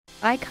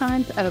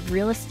Icons of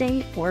Real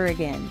Estate,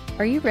 Oregon.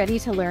 Are you ready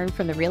to learn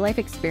from the real-life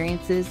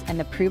experiences and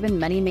the proven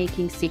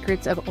money-making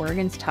secrets of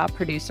Oregon's top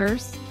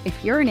producers?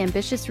 If you're an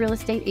ambitious real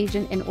estate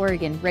agent in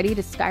Oregon ready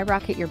to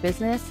skyrocket your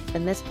business,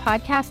 then this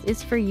podcast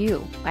is for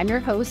you. I'm your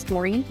host,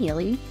 Maureen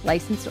Healy,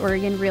 licensed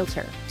Oregon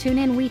realtor. Tune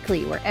in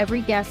weekly where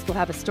every guest will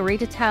have a story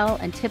to tell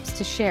and tips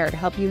to share to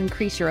help you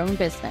increase your own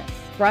business.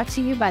 Brought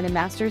to you by the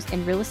Masters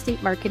in Real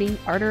Estate Marketing,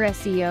 Arter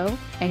SEO,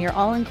 and your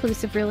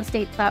all-inclusive real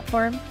estate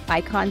platform,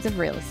 Icons of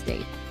Real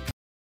Estate.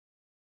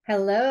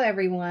 Hello,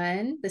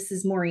 everyone. This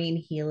is Maureen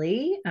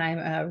Healy. I'm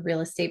a real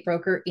estate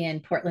broker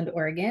in Portland,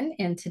 Oregon,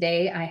 and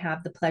today I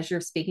have the pleasure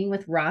of speaking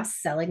with Ross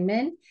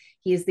Seligman.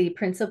 He is the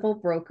principal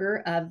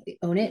broker of the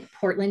Own It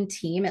Portland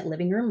team at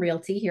Living Room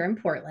Realty here in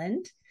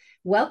Portland.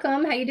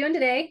 Welcome. How you doing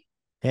today?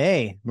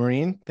 Hey,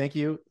 Maureen. Thank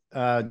you.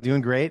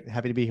 Doing great.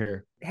 Happy to be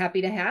here.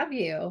 Happy to have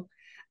you.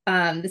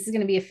 This is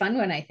going to be a fun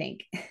one, I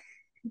think.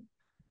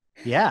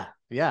 Yeah.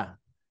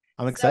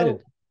 I'm excited.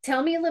 So,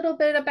 tell me a little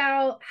bit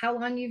about how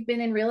long you've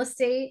been in real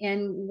estate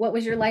and what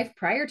was your life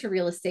prior to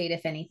real estate,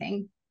 if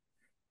anything?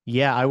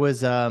 Yeah,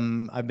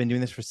 I've been doing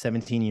this for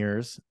 17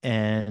 years.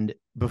 And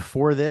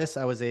before this,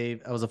 I was a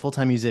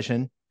full-time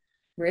musician.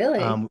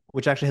 Really?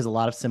 Which actually has a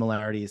lot of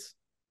similarities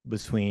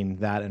between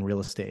that and real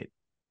estate.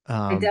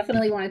 I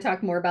definitely want to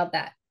talk more about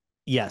that.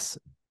 Yes.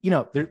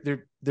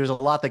 There's a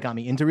lot that got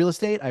me into real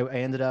estate. I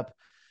ended up,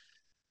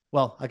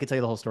 well, I could tell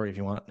you the whole story if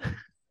you want.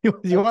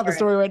 You want the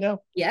story right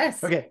now?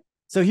 Yes. Okay.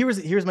 So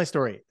here's my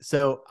story.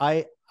 So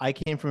I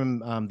came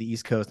from the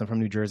East Coast. I'm from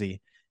New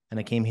Jersey, and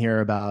I came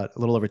here about a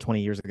little over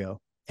 20 years ago.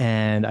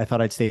 And I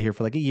thought I'd stay here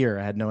for like a year.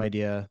 I had no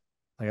idea.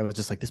 Like I was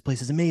just like, this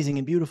place is amazing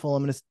and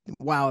beautiful.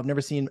 Wow, I've never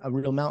seen a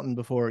real mountain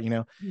before,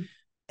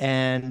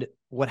 And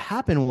what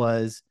happened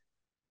was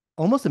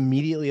almost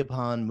immediately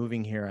upon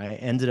moving here, I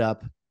ended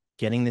up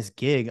getting this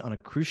gig on a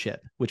cruise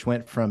ship, which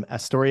went from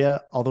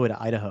Astoria all the way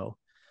to Idaho.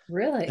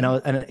 Really? And I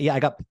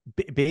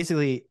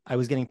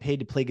was getting paid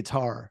to play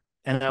guitar.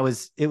 And it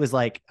was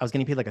like, I was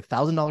getting paid like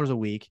 $1,000 a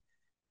week.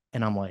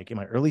 And I'm like in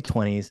my early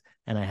 20s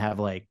and I have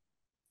like,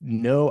 I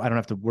don't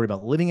have to worry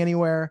about living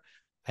anywhere.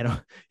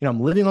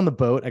 I'm living on the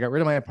boat. I got rid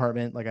of my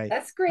apartment.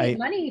 That's great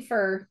money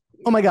for.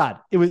 Oh my God.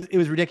 It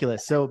was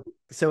ridiculous. So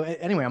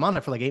anyway, I'm on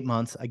it for like 8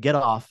 months. I get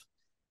off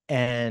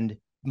and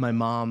my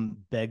mom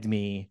begged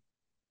me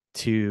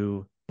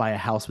to buy a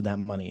house with that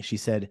money. She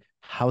said,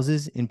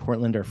 houses in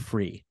Portland are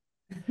free.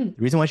 The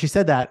reason why she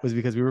said that was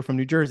because we were from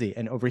New Jersey.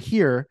 And over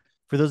here,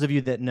 for those of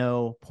you that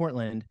know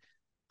Portland,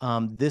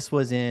 this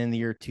was in the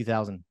year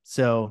 2000.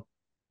 So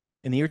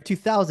in the year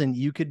 2000,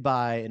 you could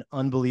buy an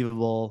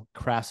unbelievable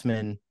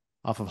Craftsman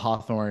off of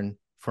Hawthorne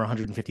for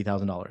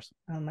 $150,000.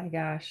 Oh my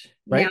gosh.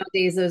 Right?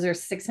 Nowadays, those are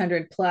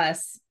 600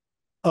 plus.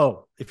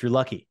 Oh, if you're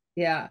lucky.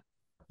 Yeah.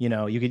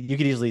 You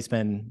could easily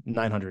spend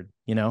 900,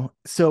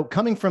 So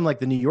coming from like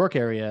the New York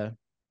area,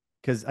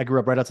 because I grew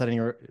up right outside of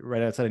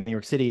New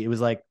York City, it was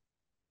like,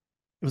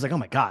 oh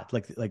my God,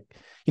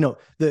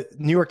 the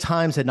New York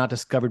Times had not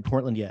discovered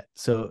Portland yet.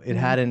 So it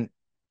hadn't,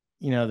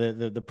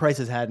 the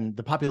prices hadn't,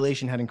 the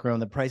population hadn't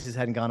grown, the prices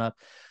hadn't gone up.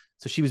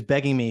 So she was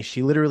begging me.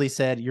 She literally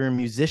said, you're a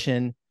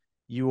musician.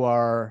 You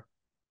are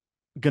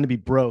going to be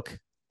broke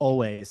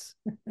always.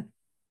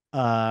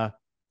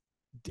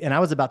 And I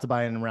was about to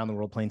buy an around the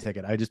world plane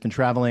ticket. I had just been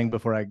traveling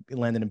before I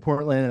landed in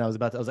Portland and I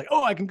was like,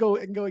 oh, I can go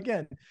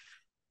again.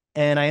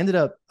 And I ended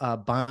up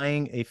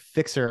buying a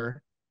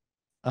fixer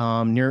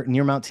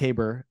near Mount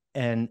Tabor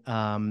and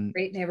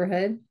great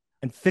neighborhood,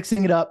 and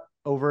fixing it up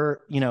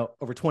over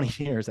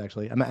 20 years.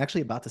 Actually, I'm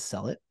actually about to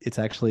sell it. It's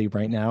actually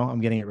right now I'm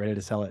getting it ready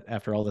to sell it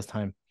after all this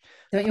time.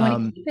 Don't you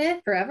want to keep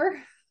it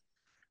forever?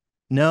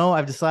 No,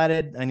 I've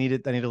decided I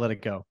need to let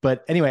it go.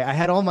 But anyway, I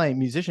had all my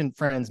musician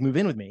friends move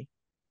in with me,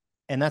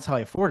 and that's how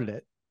I afforded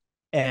it.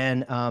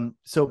 And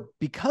so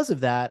because of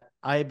that,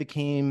 I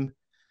became.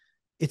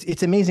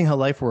 It's amazing how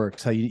life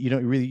works. How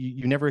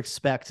you never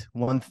expect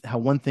how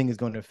one thing is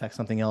going to affect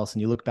something else,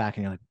 and you look back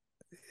and you're like,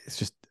 it's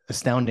just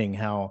astounding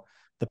how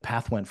the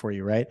path went for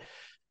you, right?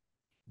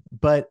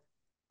 But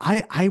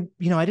I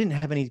didn't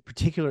have any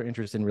particular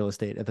interest in real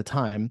estate at the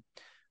time,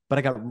 but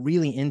I got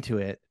really into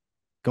it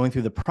going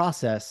through the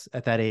process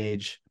at that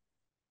age,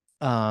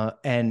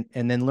 and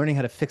then learning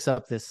how to fix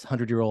up this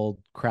 100-year-old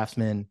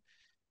Craftsman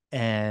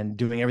and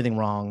doing everything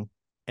wrong.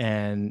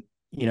 And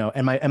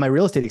my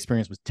real estate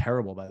experience was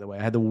terrible, by the way.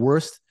 I had the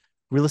worst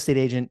real estate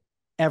agent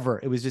ever.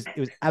 It was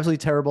absolutely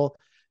terrible.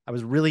 I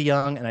was really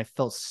young and I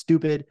felt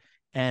stupid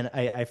and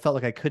I felt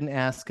like I couldn't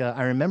ask.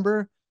 I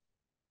remember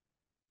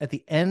at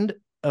the end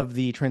of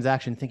the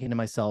transaction thinking to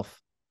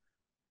myself,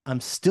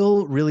 I'm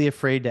still really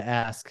afraid to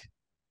ask,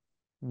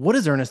 what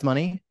is earnest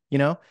money?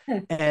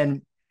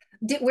 And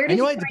where did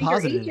you find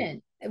your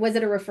agent? Was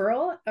it a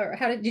referral or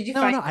how did you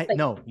find?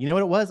 No, you know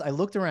what it was? I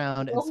looked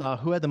around and saw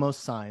who had the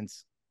most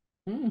signs.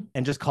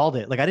 And just called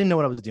it. Like I didn't know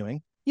what I was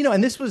doing,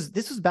 and this was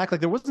back,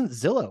 like there wasn't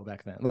Zillow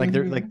back then. Like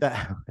there, like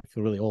that. I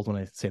feel really old when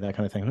I say that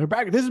kind of thing.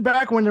 This is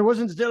back when there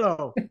wasn't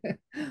Zillow.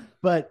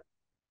 But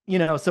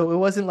so it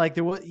wasn't like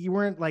you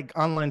weren't like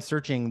online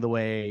searching the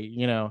way,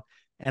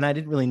 and I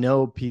didn't really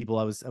know people.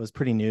 I was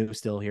pretty new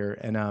still here.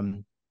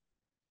 And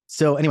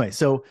so anyway,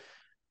 so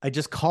I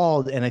just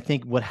called, and I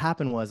think what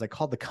happened was I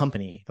called the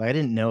company. Like I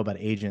didn't know about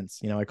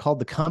agents. I called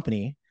the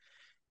company,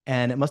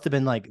 and it must have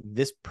been like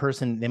this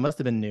person, they must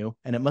have been new,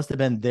 and it must have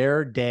been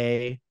their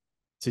day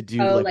to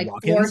do Oh, like like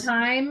floor walk-ins.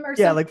 time or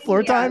Yeah, like something.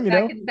 floor Yeah,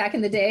 time, back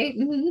in the day.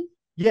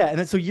 Yeah. And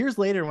then so years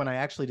later, when I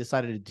actually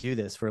decided to do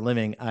this for a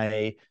living,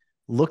 I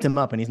looked him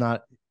up, and he's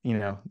not,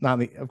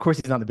 not of course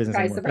he's not in the business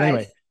Surprise,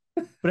 anymore. surprise.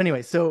 But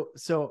anyway, so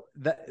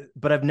that,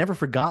 but I've never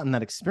forgotten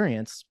that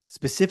experience.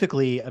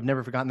 Specifically, I've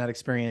never forgotten that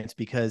experience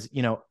because,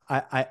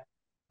 I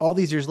all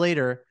these years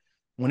later,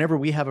 whenever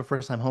we have a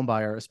first time home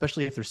buyer,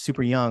 especially if they're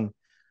super young,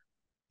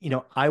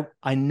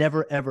 I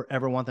never, ever,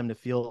 ever want them to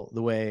feel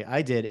the way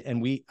I did.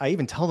 And I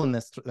even tell them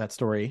that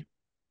story.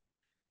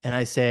 And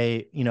I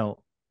say,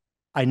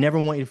 I never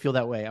want you to feel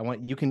that way.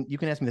 You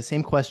can ask me the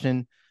same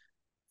question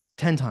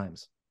 10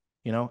 times,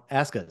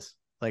 ask us.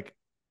 Like,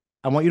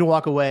 I want you to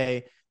walk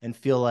away and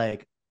feel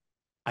like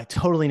I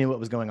totally knew what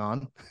was going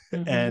on.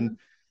 Mm-hmm.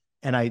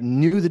 and I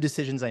knew the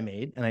decisions I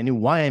made, and I knew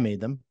why I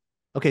made them.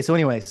 Okay. So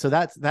anyway, so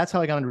that's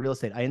how I got into real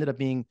estate. I ended up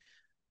being,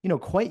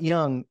 quite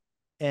young.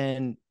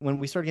 And when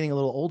we started getting a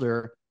little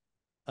older,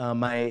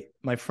 my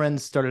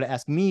friends started to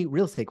ask me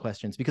real estate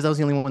questions because I was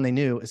the only one they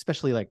knew,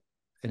 especially like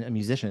a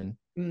musician.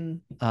 Mm.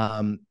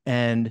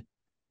 And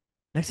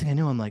next thing I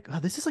knew, I'm like, oh,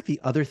 this is like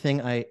the other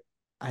thing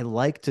I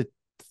like to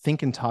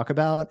think and talk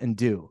about and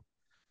do.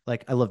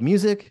 Like, I love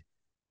music.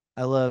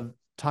 I love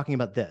talking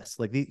about this.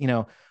 Like,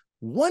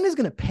 one is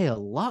going to pay a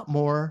lot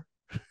more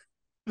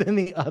than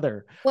the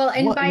other. Well,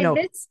 and What, by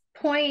this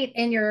point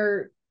in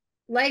your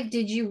life,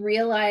 did you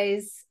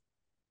realize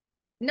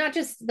not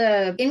just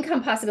the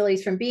income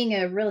possibilities from being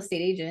a real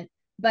estate agent,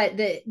 but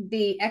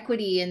the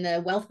equity and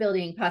the wealth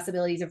building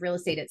possibilities of real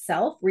estate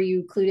itself? Were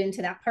you clued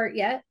into that part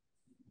yet?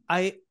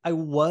 I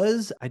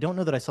don't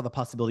know that I saw the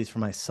possibilities for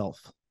myself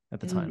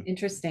at the time,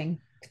 Interesting.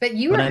 But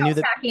you but were I knew house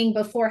that hacking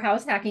before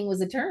house hacking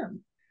was a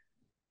term.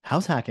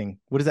 house hacking.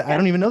 What is that? I Yeah.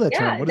 don't even know that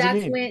term. Yeah, What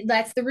does it mean?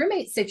 that's the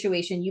roommate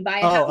situation. You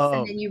buy a Oh, house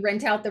and then you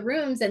rent out the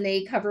rooms and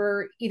they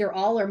cover either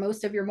all or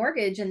most of your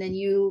mortgage. And then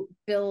you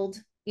build,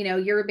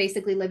 you're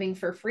basically living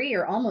for free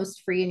or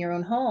almost free in your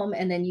own home.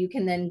 And then you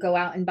can then go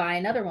out and buy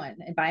another one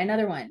and buy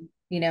another one,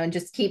 and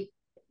just keep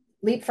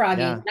leapfrogging.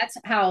 yeah. That's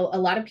how a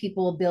lot of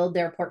people build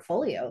their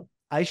portfolio.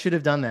 I should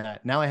have done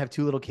that. Now I have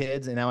two little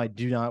kids, and now I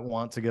do not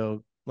want to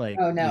go like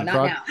Oh, no, not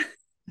leapfrog. now.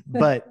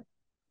 But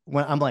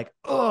when I'm like,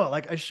 oh,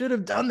 like I should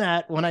have done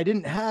that when I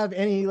didn't have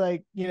any,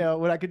 like,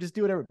 when I could just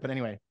do whatever. But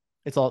anyway,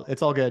 it's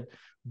all good.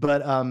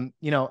 But I'm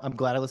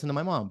glad I listened to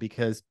my mom,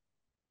 because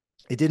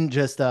it didn't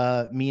just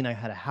mean I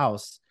had a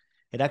house.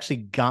 It actually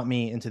got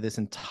me into this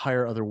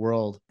entire other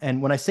world.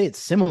 And when I say it's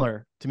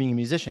similar to being a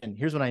musician,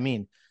 here's what I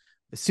mean.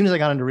 As soon as I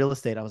got into real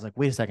estate, I was like,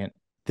 wait a second,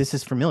 this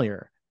is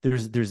familiar.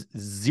 There's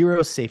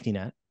zero safety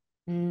net.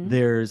 Mm-hmm.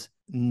 There's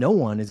no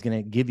one is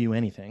going to give you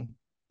anything.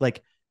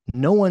 Like,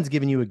 no one's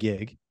giving you a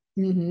gig.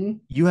 Mm-hmm.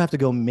 You have to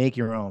go make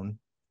your own.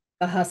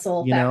 The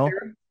hustle You know,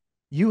 factor.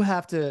 you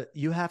have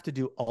to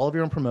do all of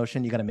your own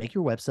promotion. You got to make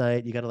your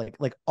website. You got to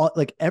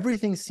like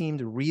everything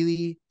seemed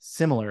really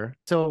similar.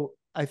 So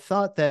I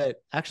thought that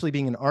actually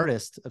being an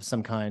artist of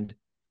some kind,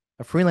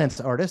 a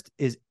freelance artist,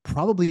 is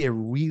probably a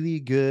really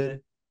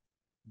good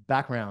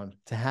background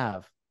to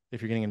have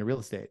if you're getting into real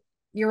estate.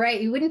 You're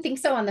right. You wouldn't think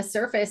so on the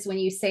surface when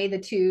you say the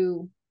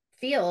two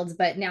fields,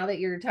 but now that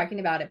you're talking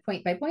about it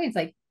point by point, it's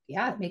like,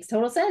 yeah, it makes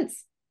total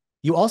sense.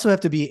 You also have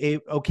to be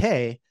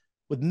okay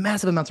with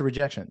massive amounts of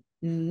rejection.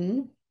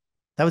 Mm-hmm.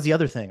 That was the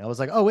other thing. I was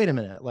like, oh, wait a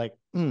minute. Like,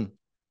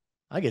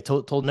 I get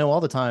told no all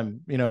the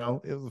time,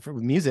 for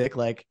music.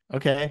 Like,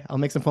 okay, I'll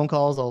make some phone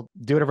calls. I'll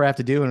do whatever I have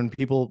to do. And when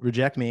people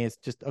reject me, it's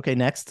just, okay,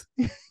 next.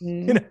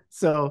 Mm-hmm.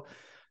 So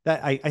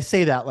that I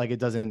say that like it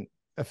doesn't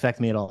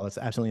affect me at all. It's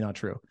absolutely not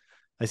true.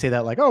 I say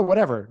that like, oh,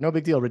 whatever, no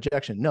big deal,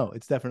 rejection. No,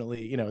 it's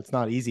definitely, it's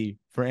not easy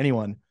for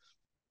anyone.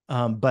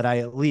 But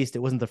at least it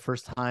wasn't the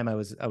first time I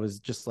was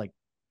just like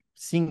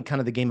seeing kind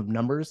of the game of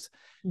numbers.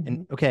 Mm-hmm.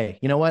 And okay,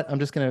 you know what? I'm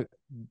just going to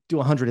do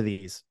 100 of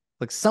these.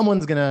 Like,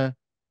 someone's going to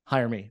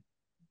hire me,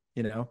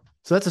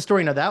 So that's a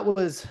story. Now, that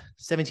was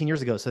 17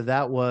 years ago. So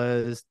that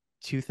was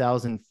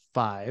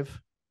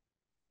 2005.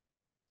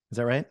 Is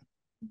that right?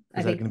 I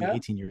Is that think going to so. be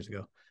 18 years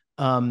ago?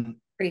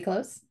 Pretty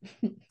close.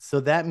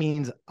 So that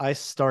means I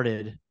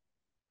started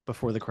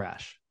before the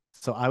crash.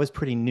 So I was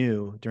pretty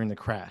new during the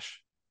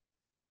crash.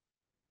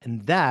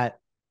 And that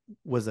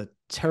was a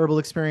terrible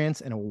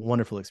experience and a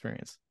wonderful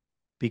experience,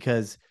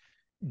 because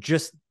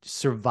just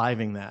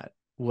surviving that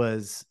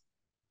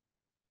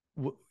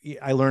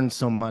I learned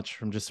so much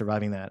from just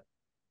surviving that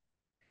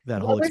whole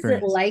What was it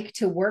experience. like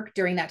to work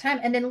during that time?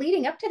 And then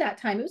leading up to that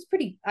time, it was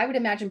pretty, I would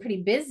imagine,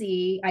 pretty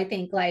busy. I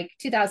think like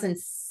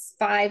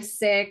 2005,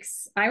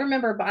 six. I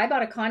remember I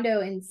bought a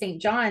condo in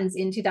St. John's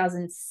in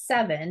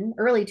 2007,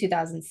 early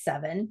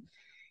 2007.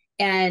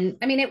 And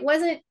I mean, it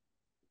wasn't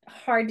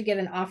hard to get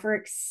an offer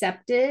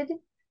accepted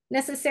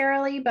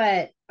necessarily,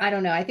 but I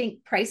don't know. I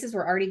think prices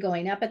were already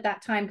going up at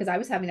that time because I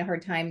was having a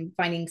hard time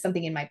finding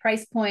something in my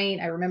price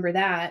point. I remember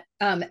that.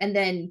 And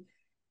then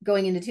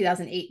going into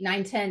 2008,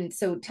 9, 10.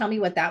 So tell me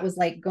what that was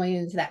like going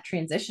into that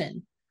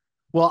transition.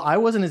 Well, I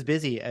wasn't as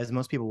busy as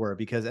most people were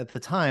because at the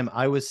time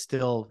I was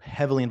still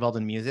heavily involved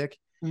in music.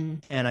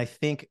 Mm. And I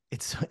think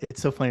it's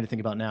so funny to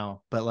think about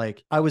now, but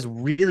like I was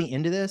really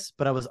into this,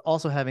 but I was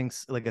also having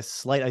like a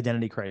slight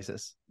identity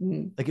crisis.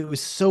 Mm. Like it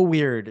was so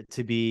weird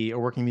to be a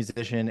working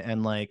musician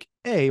and like,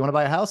 hey, you want to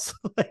buy a house?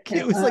 Like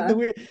it was like the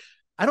weird.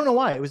 I don't know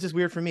why. It was just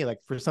weird for me. Like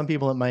for some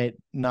people, it might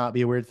not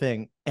be a weird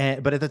thing.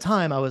 But at the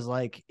time, I was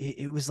like,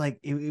 it was like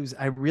it was.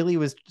 I really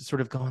was sort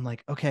of going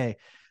like, okay,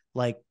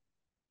 like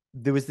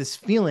there was this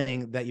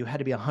feeling that you had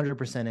to be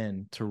 100%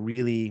 in to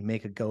really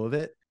make a go of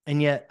it. And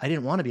yet I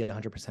didn't want to be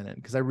 100% in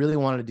because I really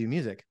wanted to do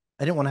music.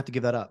 I didn't want to have to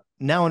give that up.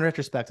 Now in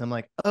retrospect, I'm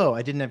like, oh,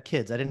 I didn't have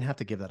kids. I didn't have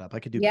to give that up. I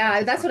could do both. Yeah,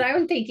 It's that's what fine. I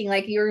was thinking.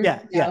 Like you're,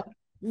 Yeah, yeah.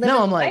 living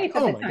Now I'm like, life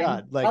at oh the my time,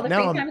 God. Like all the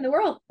now free time in the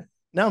world.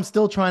 I'm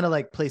still trying to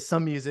like play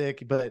some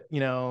music, but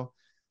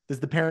there's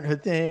the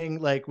parenthood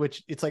thing, like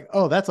which it's like,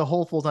 oh, that's a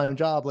whole full-time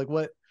job. Like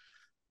what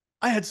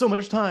I had so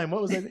much time.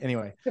 What was it?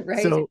 Anyway,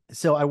 Right.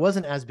 so I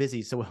wasn't as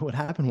busy. So what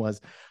happened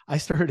was I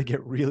started to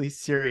get really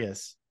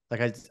serious.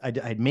 Like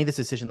I made this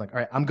decision, like, all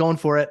right, I'm going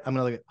for it. I'm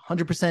gonna like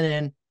 100%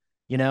 in,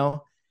 you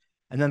know,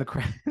 and then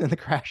the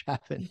crash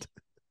happened.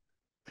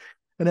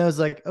 And I was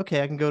like,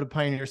 okay, I can go to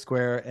Pioneer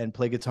Square and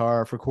play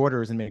guitar for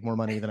quarters and make more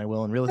money than I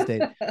will in real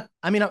estate.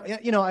 I mean,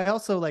 I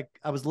also like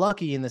I was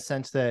lucky in the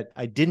sense that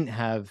I didn't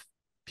have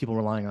people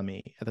relying on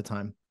me at the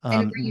time.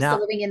 And were you still Now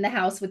living in the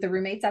house with the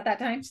roommates at that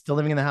time? still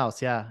living in the house,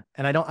 yeah.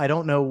 And I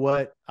don't know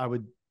what I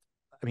would.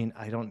 I mean,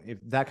 I don't if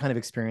that kind of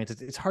experience.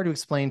 It's hard to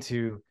explain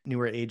to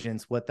newer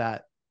agents what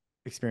that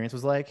experience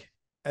was like.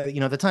 At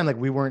the time, like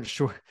we weren't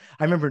sure.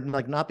 I remember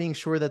like not being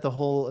sure that the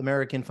whole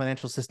American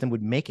financial system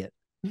would make it.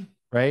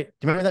 Right?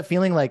 Do you remember that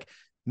feeling? Like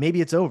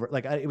maybe it's over.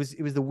 Like it was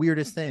the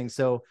weirdest thing.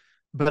 So,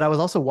 but I was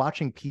also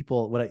watching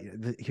people.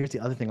 Here's the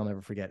other thing I'll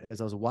never forget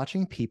is I was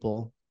watching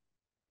people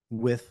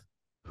who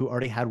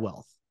already had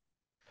wealth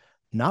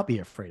not be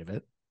afraid of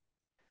it.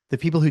 The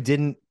people who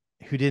didn't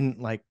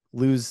like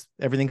lose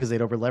everything because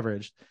they'd over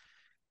leveraged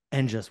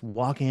and just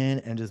walk in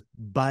and just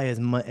buy as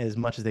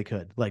much as they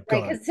could. Like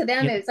Right. go, Because to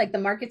them, it's like the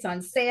market's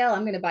on sale.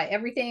 I'm going to buy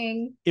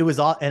everything. it was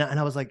all, and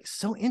I was like,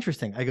 so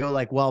interesting. I go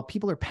like, while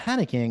people are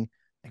panicking,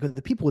 I go,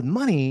 the people with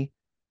money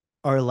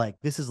are like,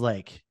 this is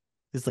like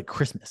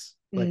Christmas.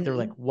 Like they're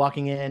like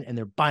walking in and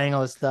they're buying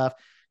all this stuff.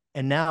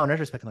 And now in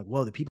retrospect, I'm like,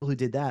 whoa, the people who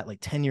did that like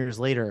 10 years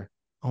later,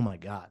 oh my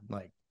God,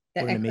 like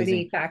The what an equity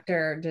amazing,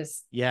 factor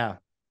just yeah.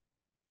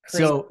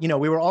 crazy. So,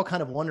 we were all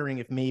kind of wondering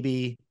if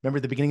maybe, remember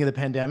the beginning of the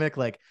pandemic,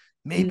 like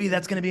maybe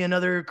that's going to be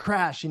another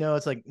crash,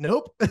 it's like,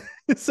 nope.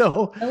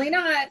 So Really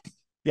not.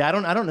 yeah, I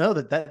don't know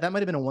that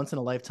might've been a once in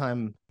a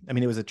lifetime. I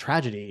mean, it was a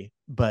tragedy,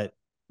 but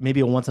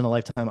maybe a once in a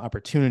lifetime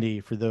opportunity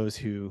for those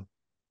who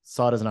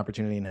saw it as an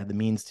opportunity and had the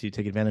means to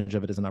take advantage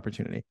of it as an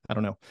opportunity. I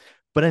don't know.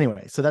 But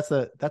anyway, so that's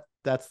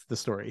the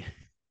story.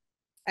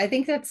 I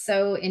think that's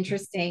so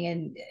interesting.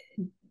 And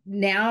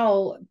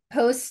now,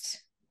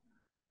 post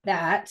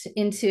that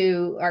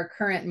into our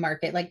current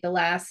market, like the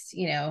last,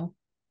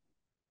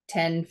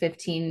 10,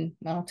 15,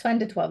 well, 10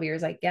 to 12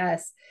 years, I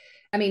guess.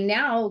 I mean,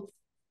 now,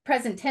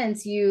 present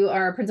tense, you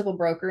are a principal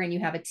broker and you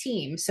have a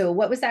team. So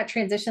what was that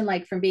transition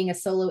like from being a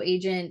solo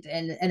agent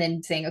and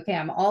then saying, okay,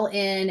 I'm all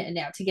in, and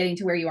now to getting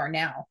to where you are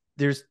now?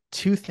 There's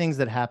two things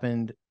that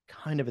happened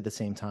kind of at the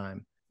same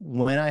time.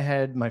 When I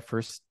had my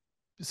first,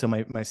 so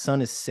my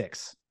son is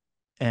 6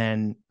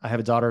 and I have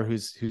a daughter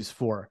who's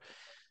 4.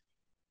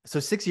 So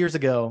 6 years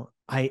ago,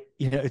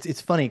 it's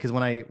funny because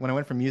when I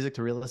went from music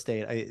to real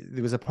estate,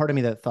 there was a part of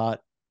me that thought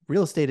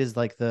real estate is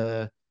like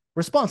the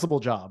responsible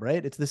job,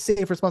 right? It's the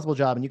safe, responsible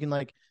job, and you can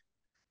like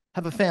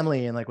have a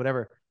family and like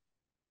whatever.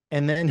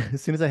 And then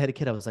as soon as I had a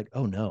kid, I was like,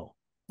 oh no,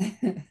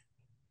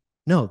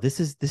 no,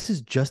 this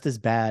is just as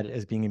bad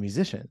as being a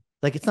musician.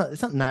 Like it's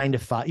not 9 to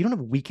 5. You don't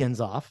have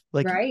weekends off.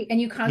 Like, Right. And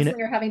you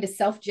constantly are having to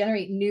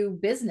self-generate new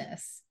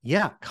business.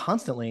 yeah,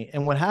 constantly.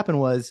 And what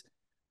happened was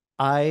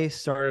I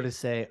started to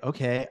say,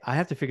 okay, I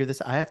have to figure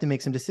this. I have to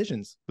make some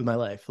decisions with my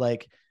life.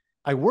 Like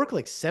I work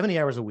like 70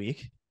 hours a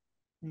week.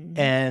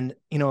 And,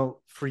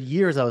 for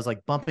years I was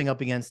like bumping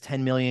up against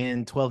 10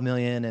 million, 12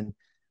 million and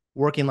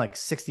working like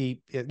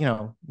 60,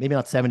 maybe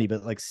not 70,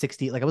 but like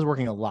 60. Like I was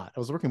working a lot. I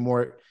was working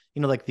more,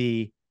 like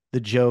the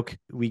joke,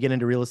 we get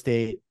into real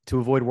estate to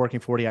avoid working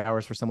 40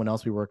 hours for someone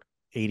else. We work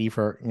 80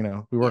 for,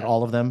 we work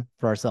all of them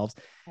for ourselves.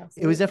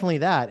 Absolutely. It was definitely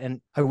that. And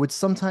I would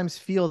sometimes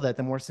feel that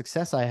the more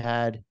success I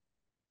had,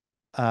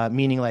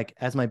 meaning like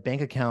as my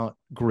bank account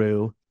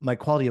grew, my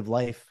quality of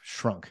life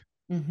shrunk.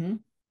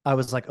 I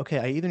was like, okay,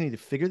 I either need to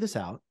figure this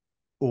out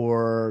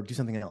or do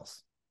something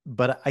else.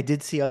 But I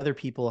did see other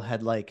people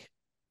had like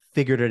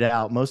figured it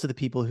out. Most of the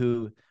people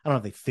who, I don't know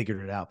if they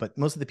figured it out, but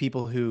most of the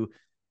people who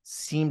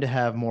seemed to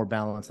have more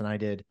balance than I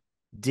did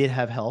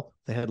have help.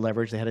 They had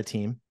leverage. They had a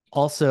team.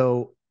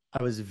 Also,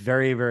 I was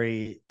very,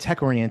 very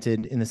tech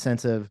oriented in the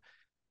sense of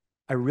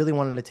I really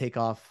wanted to take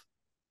off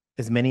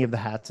as many of the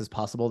hats as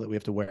possible that we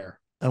have to wear.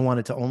 I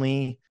wanted to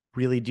only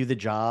really do the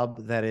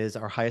job that is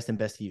our highest and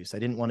best use. I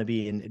didn't want to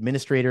be an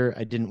administrator.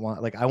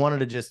 I wanted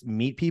to just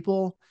meet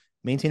people,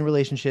 maintain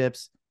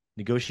relationships,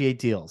 negotiate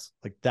deals.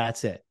 Like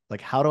that's it. Like,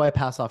 how do I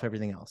pass off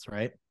everything else?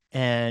 Right.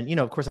 And,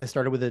 of course I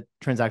started with a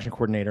transaction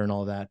coordinator and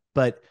all of that,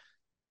 but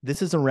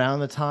this is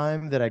around the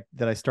time that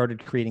I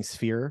started creating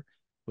Sphere,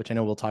 which I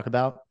know we'll talk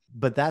about,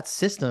 but that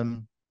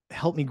system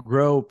helped me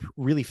grow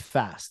really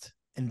fast.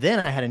 And then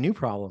I had a new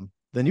problem.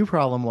 The new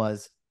problem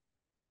was,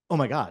 oh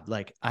my God,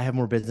 like I have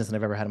more business than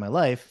I've ever had in my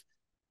life.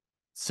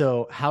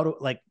 So how do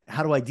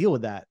I deal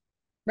with that?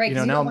 Right.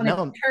 Because you don't want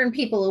Now to turn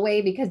people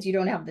away because you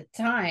don't have the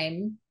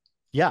time.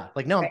 yeah,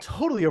 like now I'm Right.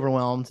 totally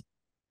overwhelmed,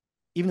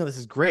 even though this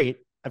is great.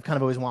 I've kind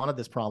of always wanted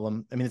this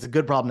problem. I mean, it's a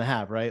good problem to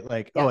have, right?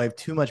 Like, oh, I Yes. have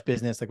too much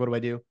business. Like, what do I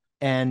do?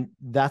 And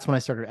that's when I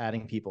started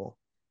adding people.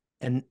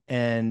 And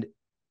then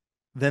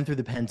through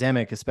the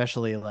pandemic,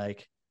 especially,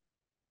 like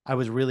I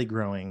was really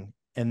growing.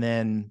 And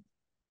then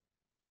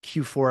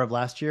Q4 of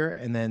last year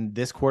and then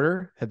this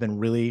quarter have been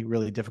really,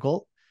 really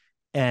difficult.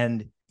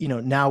 And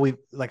now we've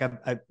like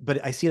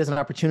but I see it as an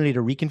opportunity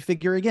to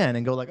reconfigure again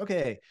and go like,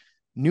 okay,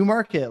 new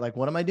market, like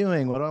what am I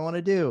doing? What do I want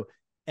to do?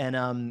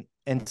 And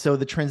so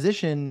the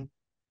transition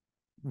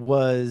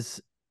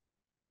was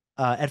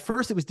at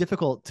first it was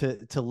difficult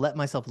to let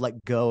myself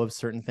let go of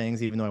certain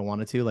things, even though I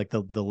wanted to. Like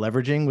the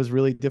leveraging was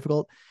really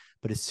difficult.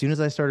 But as soon as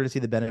I started to see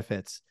the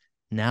benefits,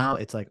 now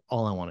it's like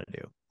all I want to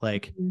do.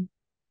 Like Mhm.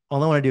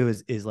 all I want to do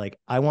is like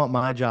I want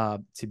my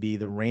job to be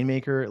the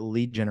rainmaker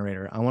lead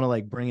generator. I want to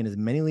like bring in as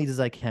many leads as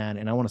I can,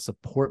 and I want to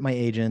support my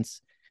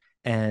agents.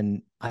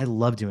 And I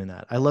love doing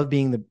that. I love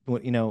being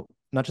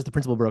not just the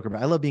principal broker,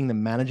 but I love being the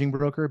managing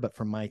broker, but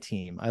for my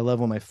team. I love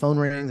when my phone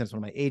rings and it's one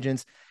of my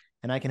agents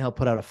and I can help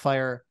put out a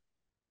fire.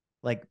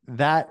 Like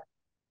that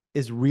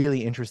is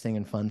really interesting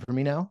and fun for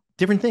me now.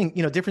 Different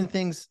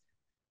things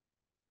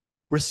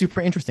were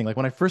super interesting. Like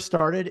when I first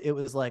started, it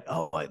was like,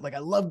 oh, I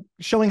love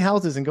showing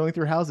houses and going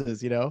through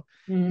houses, Mhm.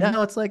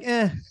 Now it's like,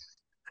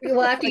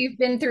 Well, after like, you've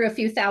been through a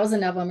few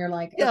thousand of them, you're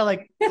like, yeah,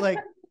 okay. like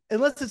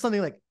unless it's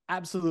something like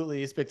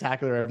absolutely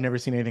spectacular, I've never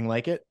seen anything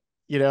like it,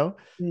 then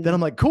Mm.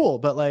 I'm like, cool.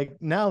 But like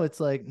now it's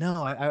like,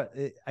 no,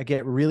 I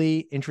get really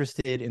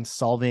interested in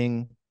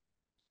solving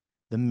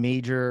the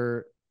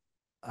major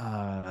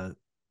uh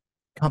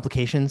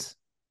complications,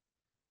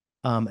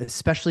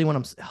 especially when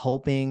I'm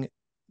helping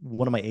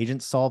one of my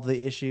agents solve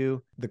the issue.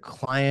 The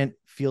client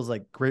feels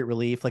like great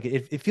relief. Like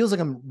it feels like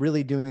I'm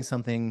really doing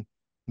something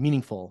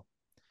meaningful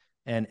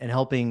and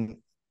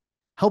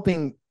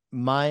helping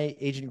my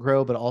agent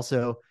grow, but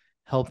also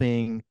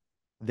helping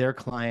their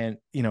client,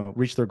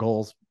 reach their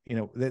goals.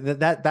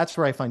 That's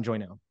where I find joy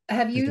now,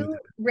 Have is doing you that.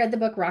 read the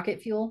book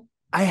Rocket Fuel?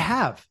 I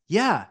have,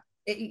 yeah.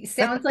 It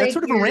sounds That's like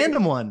sort of a you're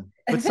random one,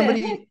 but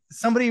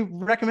somebody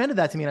recommended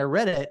that to me, and I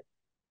read it,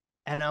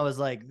 and I was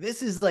like,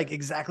 this is like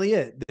exactly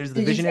it. There's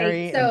the Did you take,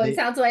 visionary so and it the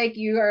sounds like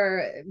you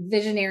are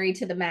visionary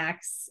to the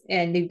max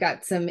and you've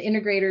got some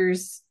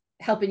integrators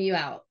helping you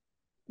out.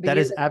 But that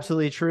you're is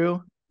absolutely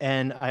true.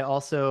 And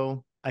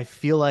I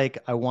feel like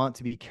I want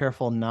to be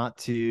careful not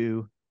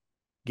to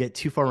get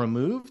too far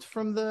removed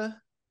from the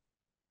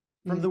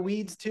Mhm.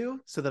 weeds too,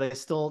 so that I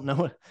still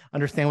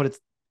understand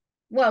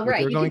Well, what right.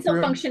 they're You can going still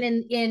through. function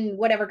in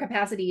whatever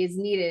capacity is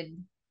needed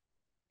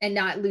and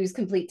not lose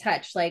complete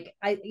touch. Like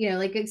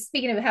like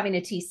speaking of having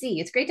a TC,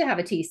 it's great to have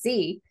a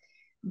TC,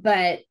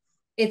 but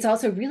it's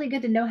also really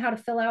good to know how to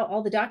fill out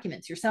all the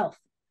documents yourself,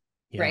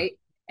 Yeah. right?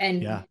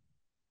 And Yeah.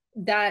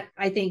 that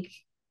I think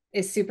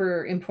is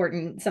super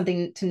important,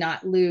 something to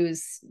not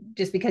lose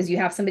just because you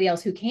have somebody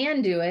else who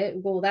can do it.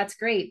 Well, that's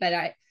great.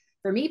 But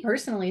for me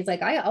personally, it's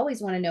like I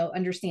always want to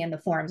understand the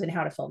forms and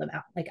how to fill them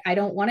out. Like I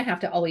don't want to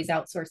have to always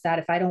outsource that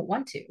if I don't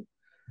want to.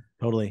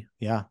 Totally.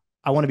 Yeah.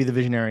 I want to be the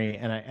visionary,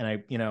 and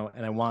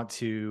I want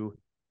to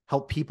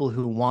help people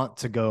who want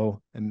to go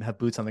and have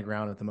boots on the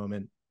ground at the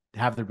moment,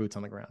 have their boots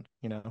on the ground.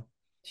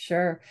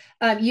 Sure.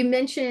 You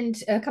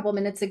mentioned a couple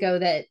minutes ago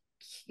that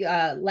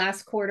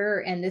last quarter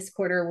and this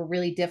quarter were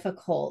really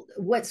difficult.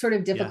 What sort of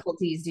Yeah.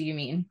 difficulties do you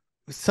mean?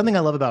 Something I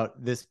love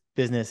about this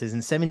business is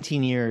in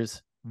 17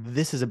 years,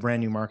 this is a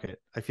brand new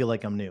market. I feel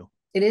like I'm new,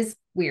 It is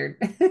weird.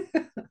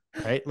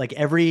 right? Like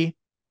every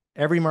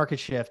market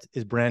shift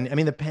is brand new. I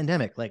mean, the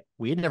pandemic, like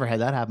we had never had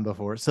that happen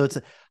before. So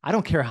I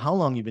don't care how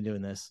long you've been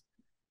doing this.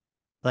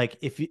 Like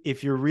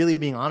if you're really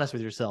being honest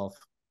with yourself,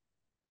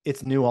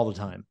 it's new all the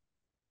time,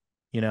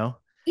 you know?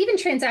 Even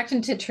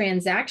transaction to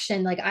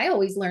transaction, like I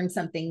always learn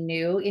something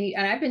new.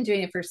 And I've been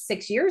doing it for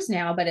 6 years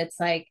now, but it's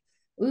like,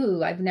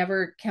 ooh, I've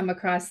never come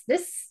across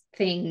this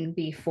thing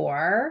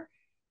before.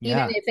 Even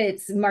Yeah. if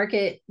it's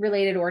market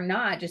related or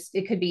not, just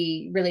it could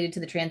be related to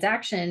the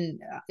transaction.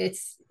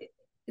 It's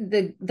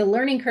the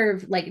learning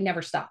curve like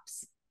never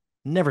stops.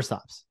 Never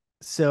stops.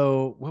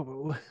 So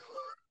what's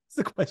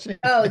the question?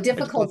 Oh, I just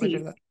lost my train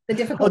difficulties. of thought. The Oh,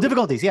 difficulties.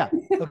 difficulties. Yeah.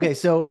 Okay.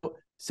 So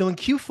in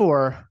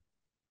Q4,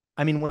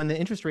 I mean, when the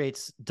interest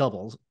rates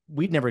doubled,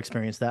 we'd never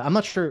experienced that. I'm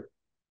not sure.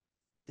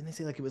 Didn't they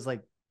say like it was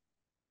like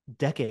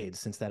decades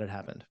since that had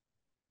happened?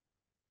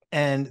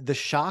 And the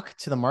shock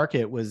to the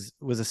market was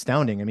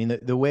astounding. I mean,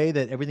 the way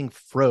that everything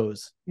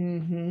froze,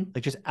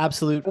 like just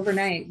absolute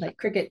overnight, like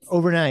crickets.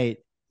 Overnight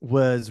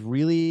was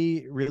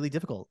really, really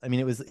difficult. I mean,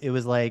 it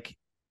was like,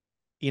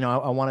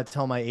 I want to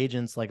tell my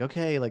agents like,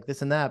 okay, like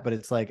this and that, but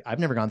it's like, I've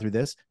never gone through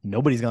this.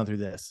 Nobody's gone through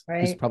this.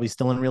 Right. Who's probably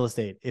still in real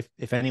estate,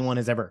 if anyone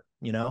has ever,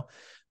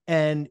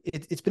 and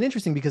it's been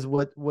interesting because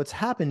what's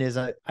happened is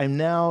I'm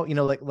now,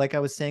 like I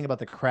was saying about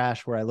the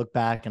crash, where I look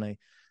back and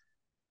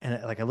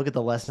I look at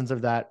the lessons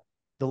of that.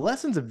 The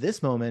lessons of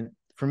this moment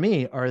for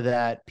me are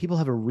that people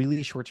have a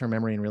really short-term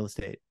memory in real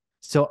estate.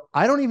 So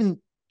I don't even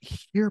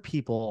hear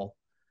people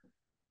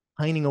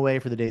pining away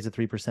for the days of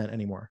 3%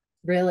 anymore.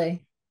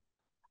 Really?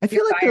 I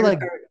feel like they're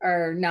like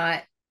are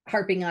not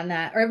harping on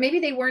that, or maybe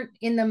they weren't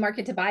in the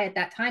market to buy at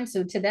that time.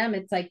 So to them,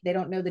 it's like they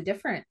don't know the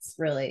difference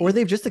really. Or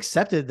they've just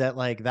accepted that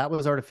like that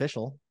was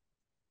artificial.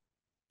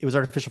 It was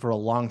artificial for a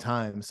long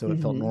time. So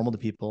it felt normal to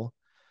people,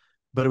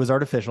 but it was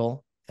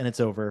artificial and it's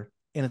over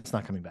and it's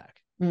not coming back.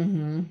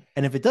 And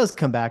if it does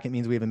come back, it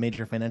means we have a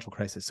major financial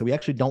crisis. So we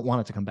actually don't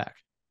want it to come back.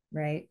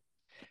 Right.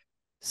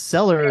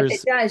 Sellers. If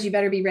it does, you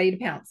better be ready to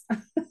pounce.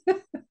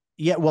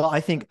 Yeah. Well, I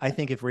think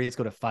if rates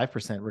go to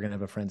 5%, we're going to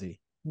have a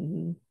frenzy.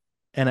 And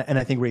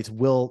I think rates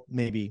will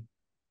maybe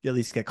at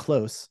least get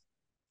close,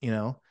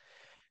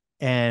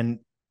 and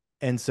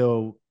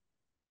so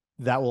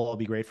that will all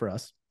be great for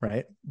us.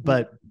 Right.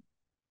 But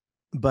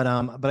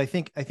I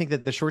think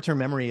that the short-term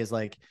memory is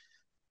like,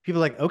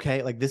 people are like,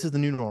 okay, like this is the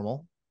new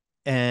normal.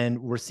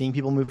 And we're seeing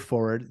people move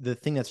forward. The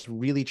thing that's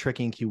really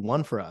tricky in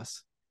Q1 for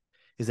us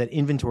is that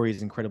inventory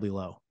is incredibly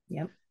low.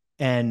 Yep.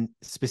 And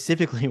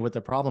specifically what the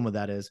problem with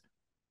that is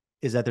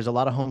that there's a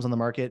lot of homes on the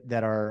market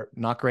that are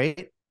not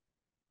great,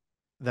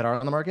 that are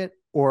on the market,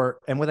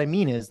 and what I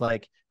mean is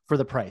like for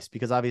the price,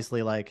 because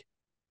obviously like,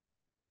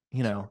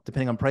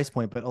 depending on price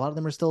point, but a lot of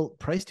them are still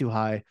priced too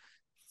high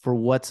for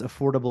what's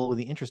affordable with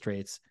the interest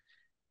rates.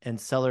 And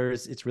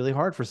sellers, it's really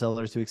hard for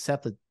sellers to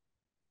accept that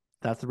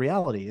that's the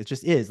reality. It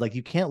just is. Like,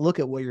 you can't look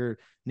at what your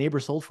neighbor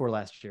sold for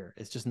last year.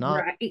 It's just not.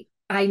 Right.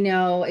 I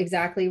know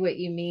exactly what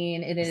you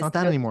mean. It's not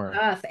that anymore.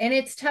 Tough. And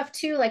it's tough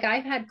too. Like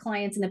I've had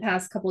clients in the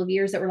past couple of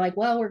years that were like,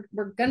 well,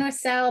 we're going to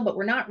sell, but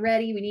we're not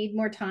ready. We need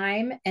more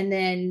time. And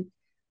then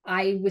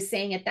I was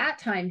saying at that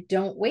time,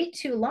 don't wait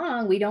too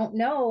long. We don't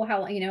know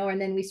how,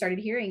 and then we started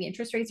hearing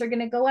interest rates are going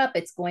to go up.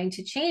 It's going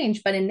to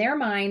change. But in their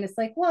mind, it's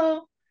like,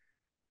 well,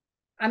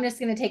 I'm just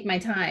going to take my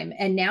time.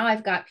 And now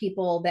I've got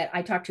people that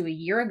I talked to a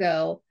year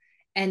ago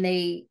and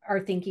they are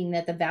thinking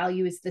that the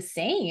value is the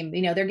same.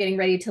 They're getting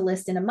ready to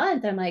list in a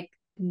month. I'm like,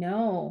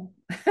 no,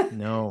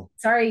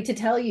 sorry to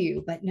tell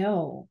you, but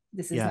no,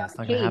 this is not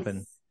the case. Gonna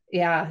happen.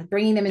 Yeah.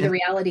 Bringing them into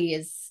reality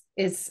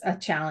is a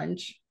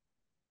challenge.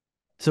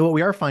 So what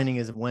we are finding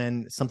is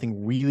when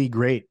something really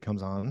great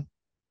comes on,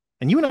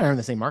 and you and I are in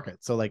the same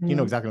market. So like, you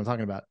know exactly what I'm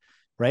talking about,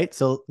 right?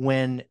 So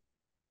when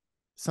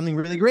something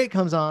really great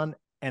comes on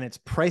and it's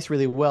priced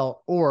really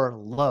well or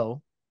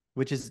low,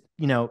 which is,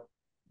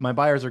 my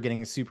buyers are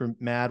getting super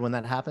mad when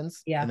that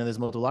happens. Yeah. And then there's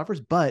multiple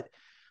offers, but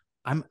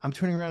I'm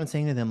turning around and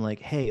saying to them like,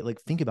 hey,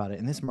 like think about it.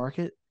 In this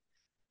market,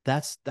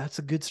 that's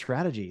a good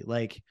strategy.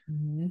 Like,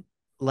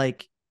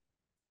 like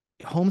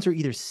homes are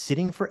either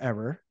sitting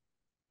forever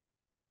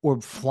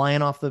or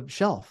flying off the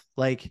shelf.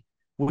 Like,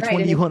 which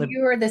one do you want to? If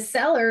you are the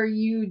seller,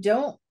 you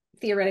don't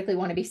theoretically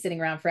want to be sitting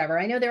around forever.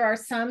 I know there are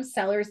some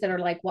sellers that are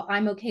like, well,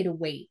 I'm okay to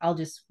wait. I'll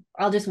just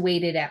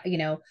wait it out.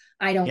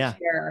 I don't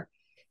care.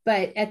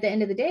 But at the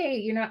end of the day,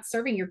 you're not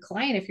serving your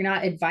client if you're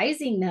not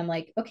advising them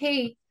like,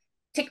 okay,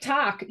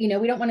 TikTok, we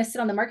don't want to sit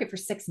on the market for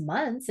 6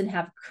 months and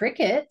have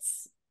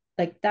crickets.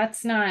 Like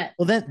that's not.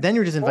 Well, then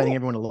you're just inviting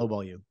everyone to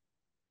lowball you.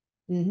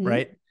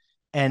 Right.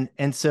 And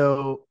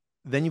so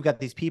then you've got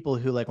these people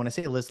who, like, when I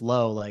say list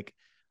low, like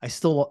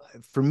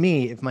for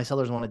me, if my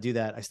sellers want to do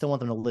that, I still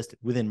want them to list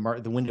within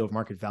the window of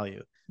market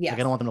value. Yeah. Like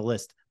I don't want them to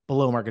list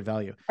below market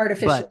value.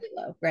 Artificially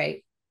low.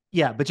 Right.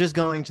 Yeah. But just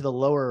going to the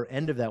lower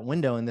end of that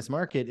window in this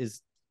market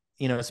is,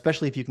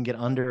 especially if you can get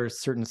under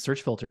certain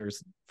search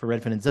filters for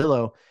Redfin and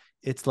Zillow,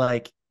 it's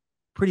like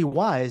pretty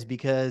wise,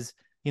 because,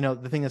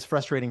 the thing that's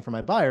frustrating for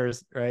my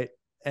buyers, right,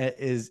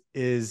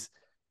 is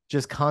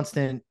just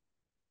constant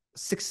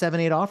 6, 7,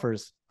 8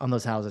 offers on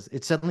those houses.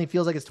 It suddenly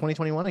feels like it's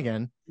 2021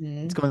 again.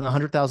 It's going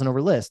 100,000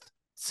 over list.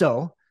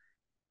 So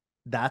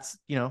that's,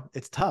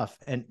 it's tough.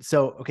 And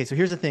so, okay. So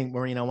here's the thing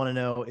where, I want to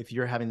know if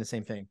you're having the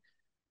same thing.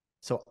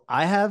 So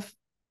I have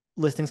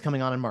listings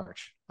coming on in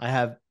March. I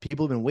have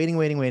people who've been waiting,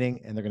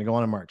 and they're going to go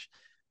on in March.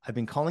 I've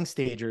been calling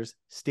stagers.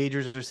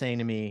 Stagers are saying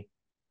to me,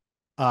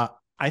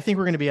 I think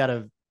we're going to be out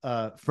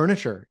of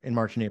furniture in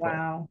March and April.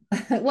 Wow.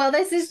 Well,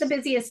 this is the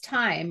busiest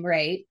time,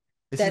 right?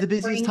 This is the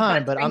busiest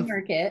time, but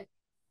market.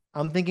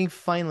 I'm thinking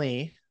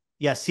finally,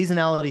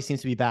 seasonality seems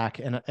to be back.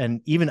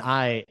 And even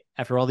I,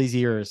 after all these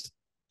years,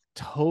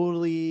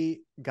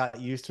 totally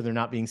got used to there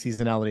not being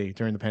seasonality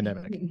during the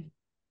pandemic.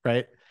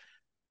 Right.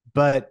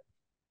 But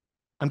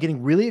I'm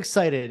getting really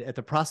excited at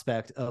the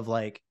prospect of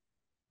like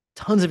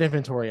tons of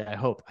inventory. I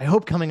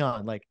hope coming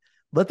on, like,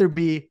 let there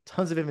be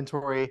tons of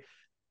inventory.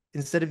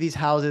 instead of these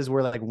houses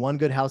where like one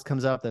good house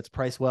comes up that's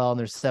priced well and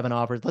there's 7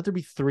 offers, let there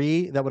be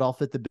 3 that would all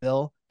fit the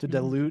bill to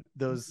dilute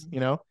those, you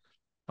know.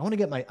 I want to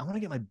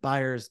get my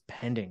buyers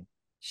pending.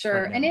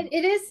 Sure. Right And now.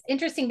 it is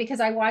interesting because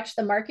I watch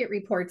the market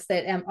reports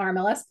that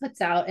RMLS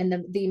puts out,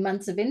 and the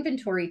months of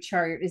inventory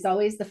chart is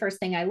always the first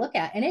thing I look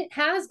at. And it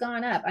has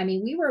gone up. I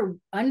mean, we were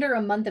under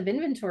a month of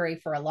inventory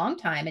for a long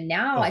time. And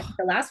now I think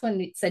the last one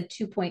it said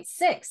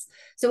 2.6.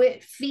 So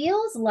it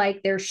feels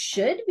like there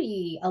should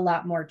be a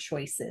lot more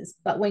choices.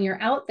 But when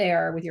you're out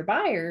there with your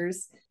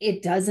buyers,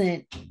 it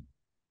doesn't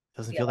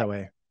feel that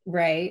way.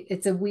 Right.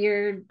 It's a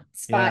weird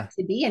spot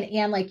to be in.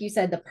 And like you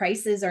said, the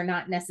prices are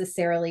not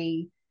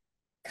necessarily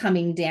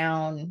coming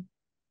down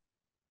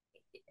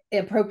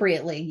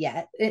appropriately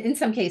yet. In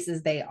some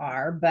cases they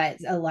are, but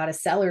a lot of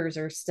sellers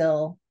are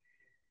still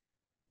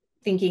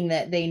thinking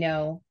that they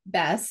know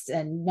best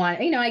and want,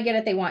 I get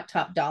it, they want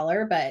top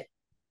dollar, but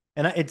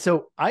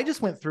so I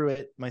just went through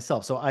it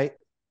myself. So I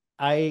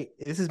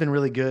this has been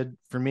really good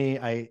for me.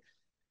 I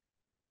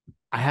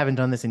haven't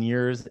done this in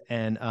years,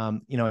 and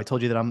I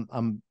told you that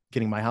I'm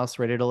getting my house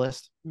ready to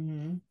list.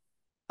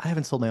 I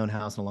haven't sold my own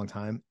house in a long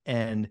time,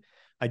 and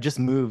I just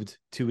moved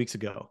 2 weeks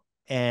ago,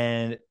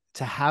 and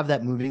to have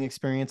that moving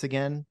experience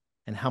again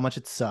and how much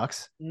it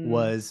sucks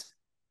was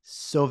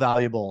so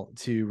valuable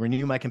to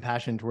renew my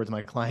compassion towards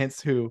my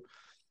clients who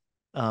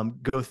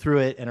go through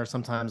it and are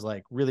sometimes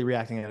like really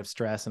reacting out of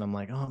stress. And I'm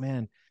like, oh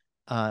man,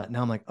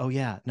 now I'm like, oh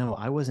yeah, no,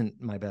 I wasn't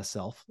my best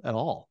self at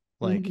all.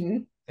 Like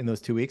in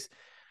those 2 weeks,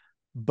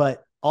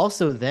 but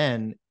also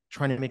then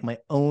trying to make my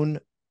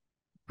own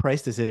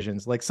price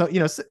decisions. Like, so, how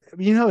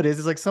it is.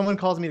 It's like someone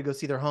calls me to go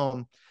see their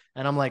home,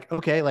 and I'm like,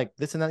 okay, like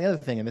this and that, the other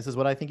thing. And this is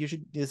what I think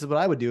this is what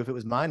I would do if it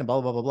was mine, and blah,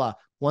 blah, blah, blah, blah.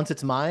 Once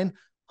it's mine,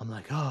 I'm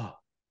like, oh,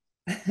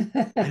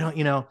 I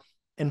don't,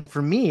 and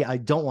for me, I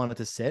don't want it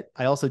to sit.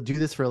 I also do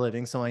this for a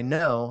living. So I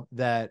know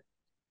that,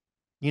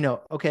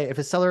 okay, if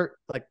a seller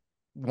like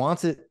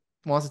wants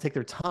to take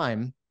their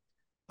time,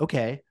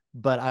 okay.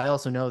 But I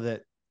also know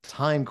that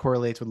time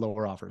correlates with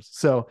lower offers.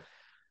 So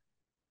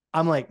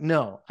I'm like,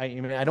 no, I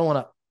don't want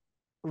to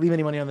leave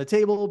any money on the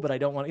table, but I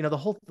don't want, the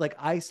whole, like,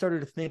 I started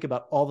to think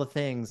about all the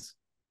things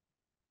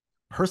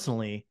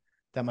personally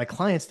that my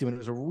clients do. And it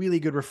was a really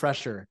good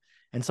refresher.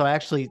 And so I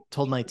actually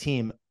told my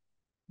team,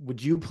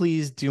 would you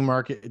please do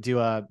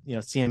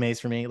CMAs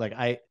for me? Like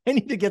I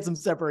need to get some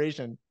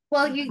separation.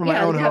 Well, from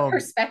my own home.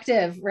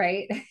 Perspective,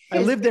 right? I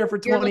lived there for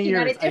 20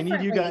 years. I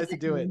need you guys to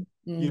do it,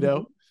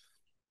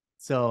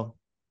 So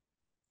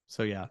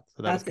yeah,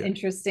 so that's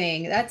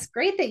interesting. That's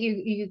great that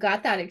you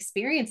got that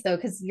experience though,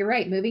 because you're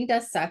right, moving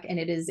does suck and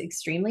it is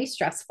extremely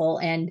stressful.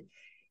 And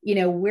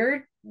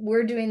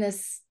we're doing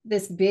this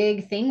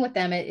big thing with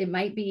them. It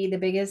might be the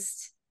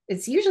biggest.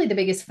 It's usually the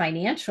biggest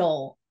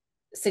financial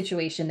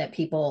situation that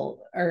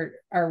people are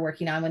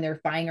working on when they're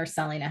buying or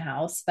selling a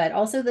house, but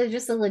also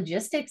the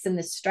logistics and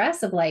the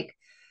stress of like,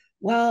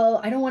 well,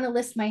 I don't want to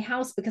list my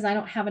house because I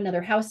don't have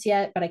another house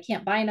yet, but I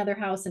can't buy another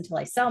house until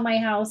I sell my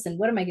house. And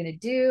what am I going to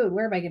do?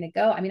 Where am I going to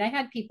go? I mean, I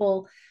had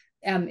people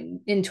in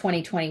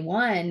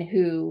 2021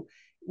 who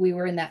we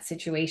were in that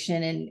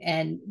situation,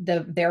 and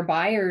their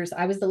buyers,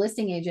 I was the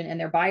listing agent, and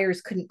their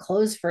buyers couldn't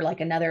close for like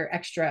another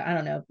extra, I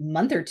don't know,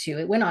 month or two.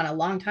 It went on a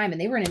long time,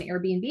 and they were in an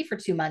Airbnb for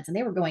 2 months and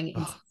they were going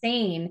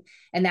insane.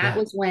 And that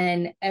was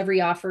when every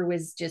offer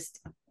was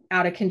just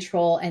out of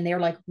control, and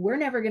they're like, we're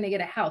never going to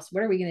get a house.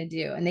 What are we going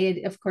to do? And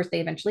they, of course, they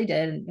eventually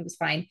did, and it was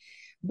fine.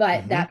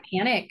 But that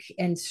panic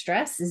and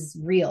stress is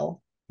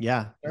real.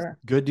 Yeah. Sure.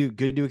 Good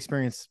to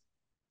experience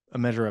a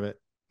measure of it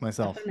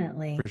myself.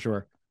 Definitely. For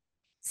sure.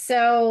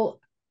 So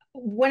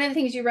one of the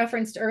things you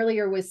referenced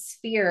earlier was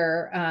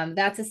Sphere.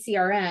 That's a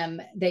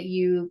CRM that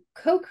you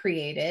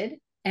co-created.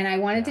 And I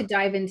wanted to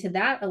dive into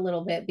that a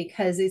little bit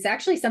because it's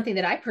actually something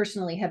that I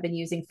personally have been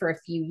using for a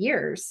few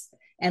years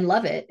and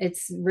love it.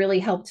 It's really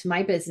helped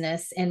my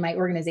business and my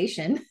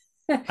organization.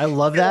 I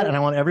love that. And I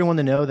want everyone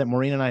to know that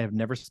Maureen and I have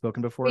never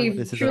spoken before.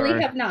 We truly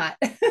have not.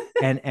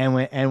 and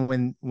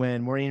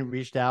when Maureen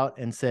reached out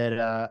and said,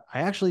 I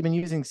actually been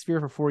using Sphere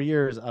for 4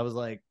 years, I was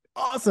like,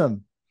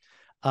 awesome.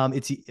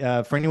 It's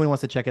for anyone who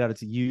wants to check it out,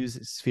 it's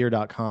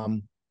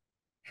usesphere.com.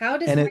 How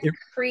does it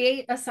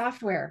create a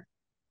software?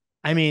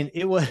 I mean,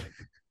 it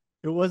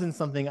wasn't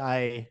something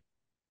I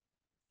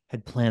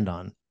had planned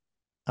on.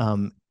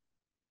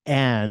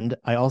 And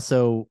I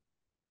also,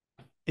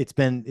 it's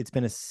been I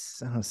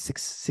don't know,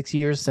 6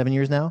 years, 7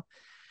 years now.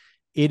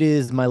 It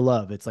is my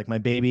love. It's like my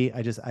baby.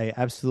 I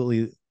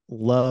absolutely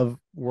love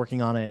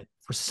working on it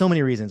for so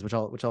many reasons, which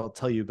I'll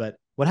tell you. But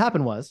what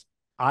happened was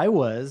I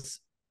was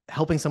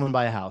helping someone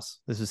buy a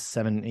house. This was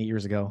 7, 8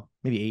 years ago,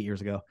 maybe 8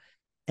 years ago.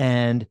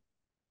 And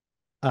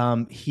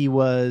he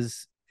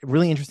was a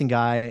really interesting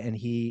guy, and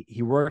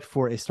he worked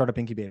for a startup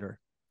incubator.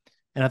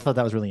 And I thought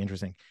that was really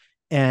interesting.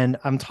 And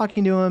I'm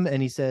talking to him,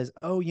 and he says,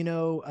 "Oh,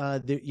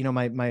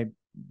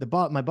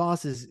 my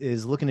boss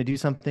is looking to do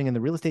something in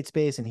the real estate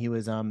space." And he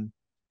was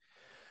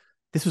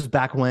this was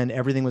back when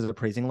everything was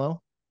appraising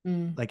low.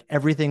 Like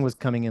everything was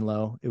coming in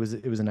low. It was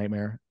a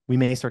nightmare. We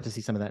may start to see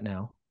some of that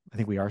now. I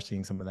think we are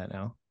seeing some of that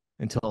now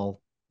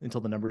until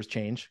until the numbers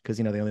change, because,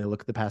 they only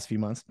look at the past few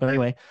months. But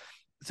anyway,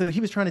 so he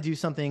was trying to do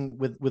something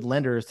with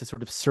lenders to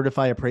sort of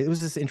certify appraisal. It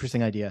was this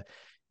interesting idea.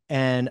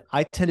 And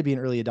I tend to be an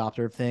early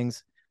adopter of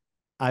things.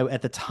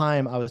 At the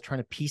time, I was trying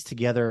to piece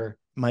together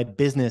my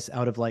business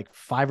out of like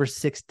 5 or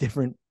 6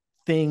 different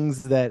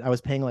things that I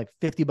was paying like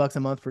 $50 a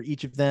month for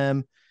each of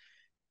them,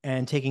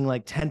 and taking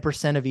like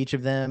 10% of each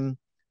of them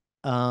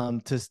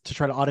to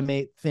try to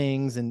automate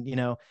things.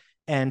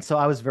 And so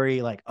I was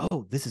very like,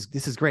 oh, this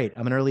is great.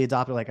 I'm an early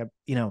adopter. Like,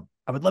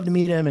 I would love to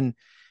meet him. And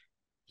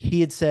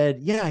he had said,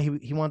 yeah,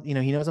 he wants, he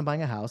knows I'm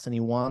buying a house, and he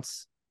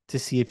wants to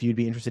see if you'd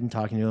be interested in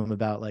talking to him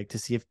about, like, to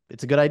see if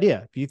it's a good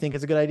idea. If you think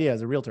it's a good idea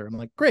as a realtor. I'm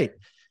like, great.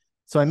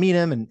 So I meet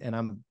him, and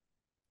I'm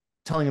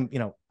telling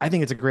him, I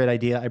think it's a great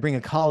idea. I bring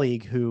a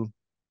colleague who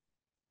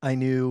I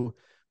knew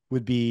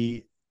would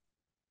be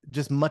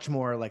just much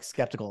more like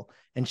skeptical.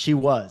 And she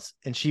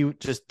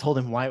just told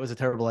him why it was a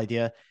terrible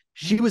idea.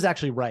 She was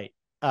actually right.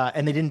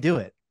 And they didn't do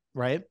it.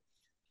 Right.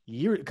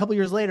 A couple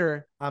years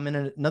later, I'm in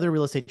another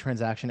real estate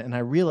transaction, and I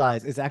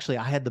realized it's actually,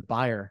 I had the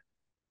buyer,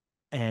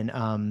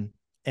 and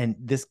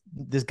this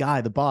guy,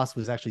 the boss,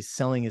 was actually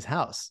selling his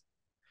house,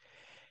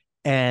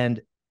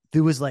 and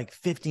there was like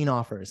 15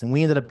 offers, and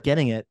we ended up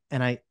getting it.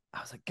 And I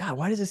was like, God,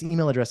 why does this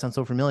email address sound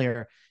so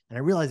familiar? And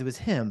I realized it was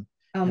him.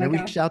 And I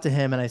reached out to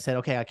him, and I said,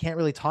 okay, I can't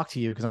really talk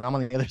to you because I'm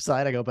on the other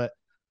side. I go, but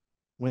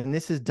when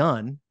this is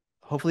done,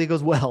 hopefully it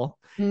goes well.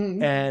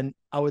 Mm-hmm. And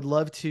I would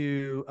love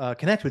to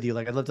connect with you.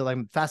 Like, I'd love to, like,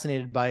 I'm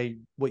fascinated by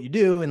what you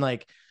do. And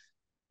like,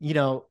 I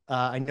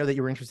know that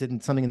you were interested in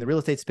something in the real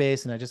estate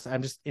space, and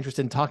I'm just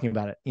interested in talking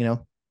about it,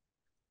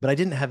 but I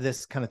didn't have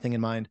this kind of thing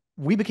in mind.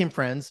 We became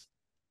friends,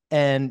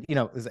 and,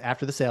 it was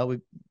after the sale, we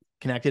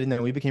connected, and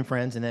then we became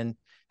friends. And then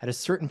at a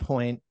certain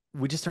point,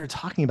 we just started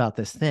talking about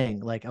this thing.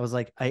 Like, I was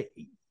like,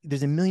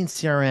 there's a million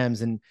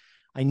CRMs, and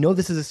I know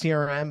this is a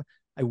CRM.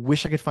 I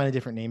wish I could find a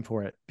different name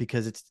for it,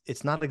 because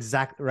it's not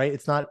exact, right?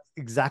 It's not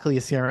exactly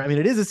a CRM. I mean,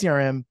 it is a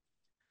CRM,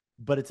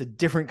 but it's a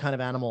different kind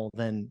of animal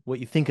than what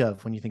you think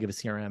of when you think of a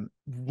CRM.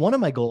 One of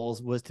my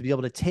goals was to be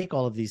able to take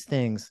all of these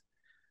things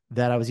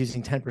that I was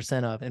using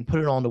 10% of and put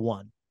it all into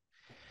one.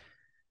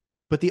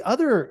 But the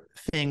other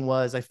thing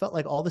was, I felt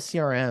like all the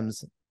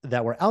CRMs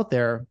that were out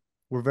there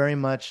were very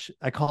much,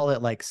 I call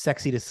it like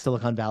sexy to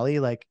Silicon Valley.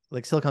 Like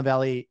Silicon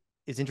Valley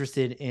is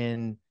interested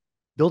in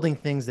building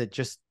things that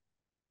just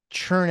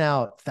churn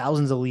out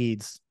thousands of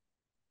leads,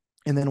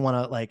 and then want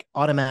to like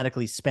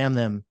automatically spam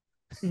them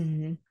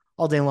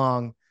all day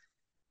long.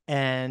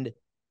 And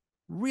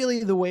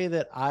really, the way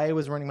that I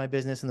was running my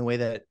business, and the way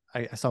that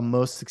I saw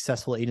most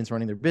successful agents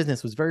running their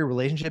business, was very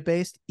relationship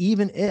based.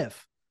 Even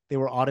if they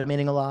were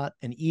automating a lot,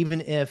 and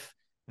even if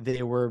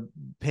they were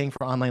paying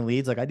for online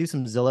leads, like I do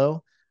some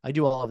Zillow, I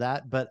do all of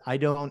that, but I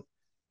don't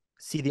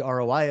see the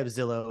ROI of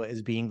Zillow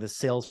as being the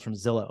sales from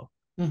Zillow.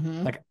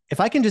 Mm-hmm. Like, if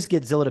I can just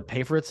get Zillow to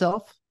pay for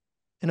itself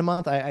in a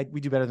month,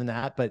 we do better than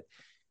that. But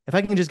if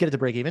I can just get it to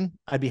break even,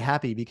 I'd be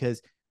happy,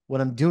 because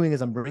what I'm doing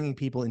is I'm bringing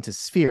people into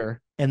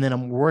Sphere, and then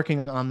I'm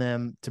working on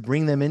them to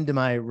bring them into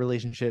my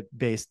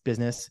relationship-based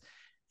business.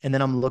 And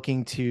then I'm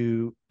looking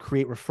to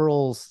create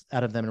referrals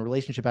out of them and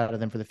relationship out of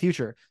them for the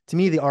future. To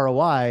me, the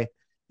ROI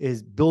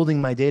is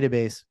building my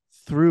database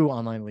through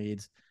online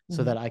leads,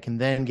 so that I can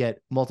then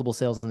get multiple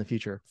sales in the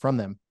future from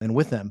them and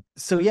with them.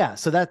 So yeah,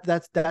 so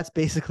that's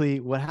basically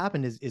what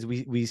happened is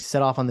we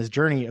set off on this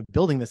journey of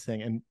building this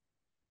thing. And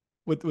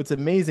what's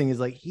amazing is,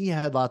 like, he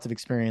had lots of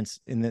experience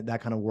in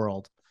that kind of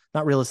world,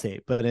 not real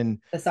estate, but in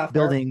the software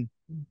building.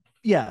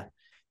 Yeah.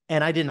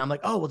 And I didn't. I'm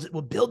like, oh,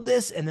 we'll build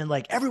this, and then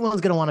like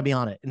everyone's gonna want to be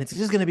on it, and it's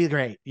just gonna be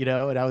great,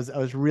 And I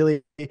was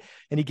really, and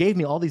he gave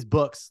me all these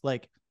books,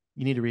 like,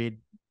 you need to read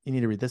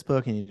this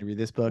book, you need to read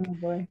this book. Oh,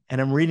 boy.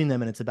 And I'm reading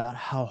them, and it's about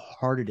how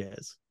hard it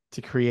is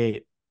to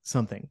create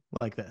something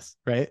like this,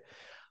 right?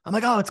 I'm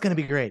like, oh, it's gonna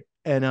be great.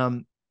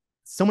 And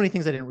so many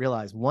things I didn't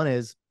realize. One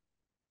is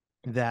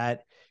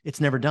that it's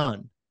never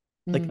done,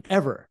 like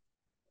ever.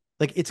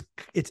 Like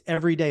it's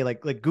every day.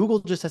 Like Google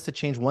just has to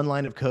change one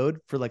line of code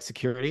for like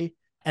security,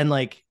 and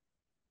like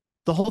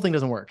the whole thing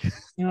doesn't work.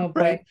 Oh,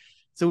 boy. Right.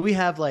 So we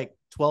have like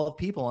 12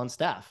 people on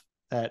staff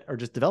that are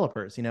just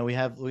developers. We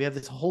have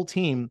this whole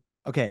team.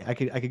 Okay, I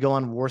could go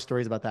on war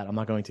stories about that. I'm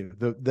not going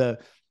to.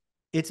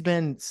 It's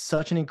been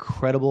such an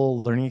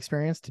incredible learning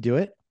experience to do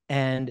it.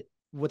 And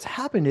what's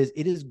happened is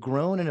it has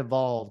grown and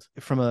evolved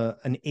from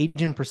an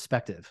agent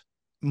perspective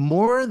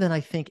more than I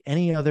think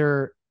any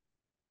other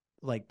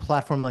like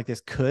platform like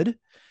this could,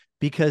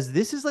 because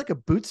this is like a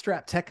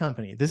bootstrap tech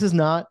company.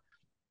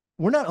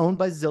 We're not owned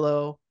by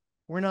Zillow.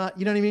 We're not,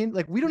 you know what I mean?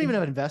 Like, we don't even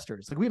have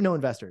investors. Like, we have no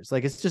investors.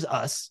 Like, it's just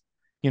us,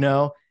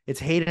 it's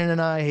Hayden and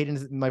I.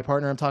 Hayden's my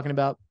partner I'm talking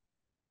about.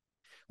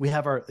 We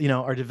have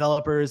our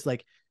developers,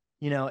 like,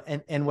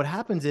 and what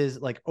happens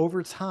is, like,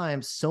 over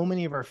time, so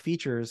many of our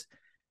features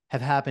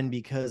have happened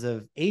because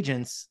of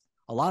agents,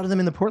 a lot of them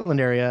in the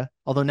Portland area,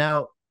 although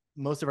now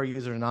most of our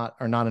users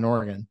are not in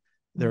Oregon.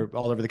 They're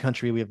all over the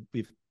country. We have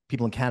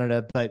people in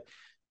Canada, but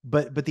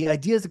the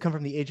ideas that come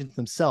from the agents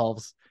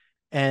themselves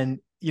And,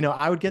 you know,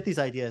 I would get these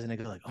ideas and I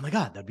go like, oh my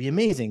God, that'd be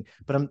amazing.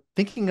 But I'm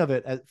thinking of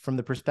it from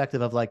the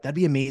perspective of like, that'd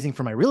be amazing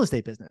for my real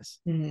estate business.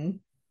 Mm-hmm.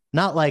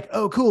 Not like,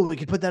 oh, cool, we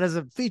could put that as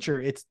a feature.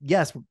 It's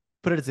yes,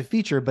 put it as a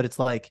feature, but it's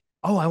like,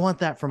 oh, I want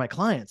that for my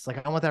clients.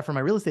 Like I want that for my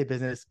real estate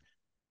business.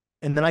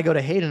 And then I go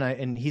to Hayden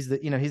and he's the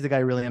guy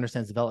who really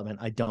understands development.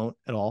 I don't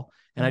at all.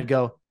 And I'd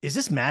go, is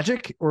this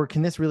magic or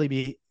can this really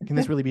be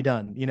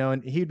done? You know,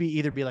 and he'd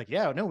either be like,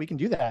 yeah, no, we can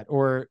do that,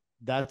 or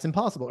that's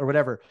impossible or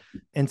whatever.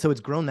 And so it's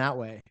grown that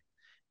way.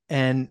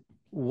 And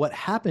what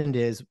happened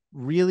is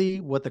really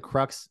what the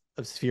crux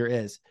of Sphere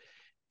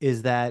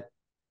is that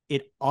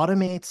it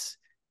automates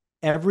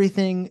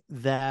everything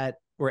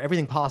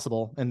everything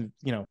possible. And,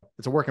 you know,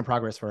 it's a work in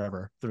progress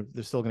forever.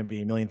 There's still going to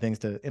be a million things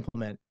to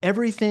implement.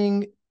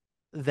 Everything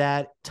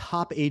that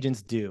top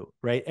agents do,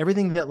 right?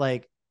 Everything that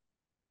like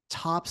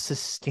top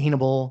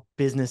sustainable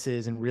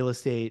businesses in real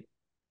estate,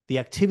 the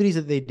activities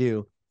that they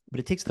do, but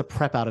it takes the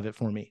prep out of it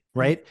for me,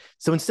 right?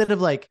 So instead of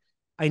like,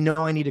 I know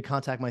I need to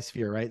contact my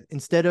Sphere, right?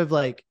 Instead of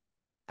like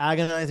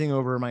agonizing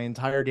over my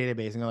entire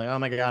database and go like, oh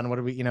my God, and what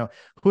do we, you know,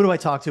 who do I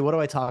talk to? What do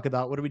I talk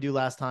about? What did we do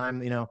last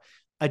time? You know,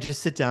 I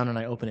just sit down and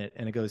I open it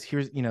and it goes,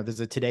 here's, you know,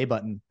 there's a today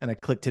button and I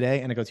click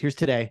today and it goes, here's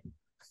today.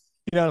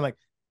 You know, I'm like,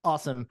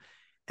 awesome.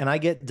 And I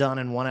get done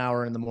in 1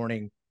 hour in the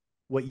morning,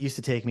 what used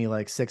to take me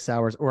like 6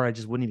 hours, or I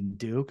just wouldn't even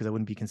do because I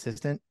wouldn't be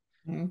consistent.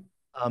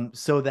 Mm-hmm.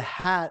 So the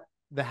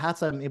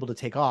hats I'm able to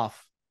take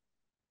off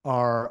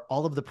are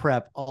all of the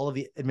prep, all of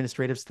the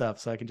administrative stuff.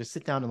 So I can just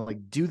sit down and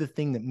like do the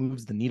thing that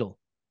moves the needle.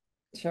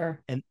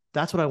 Sure. And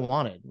that's what I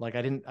wanted. Like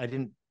I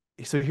didn't.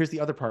 So here's the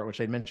other part, which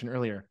I mentioned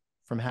earlier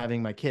from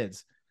having my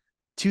kids.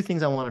 2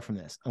 things I wanted from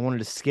this. I wanted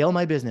to scale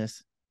my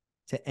business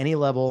to any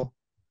level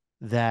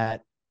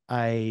that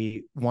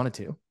I wanted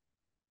to.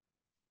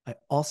 I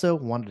also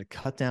wanted to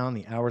cut down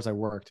the hours I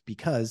worked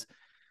because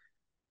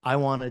I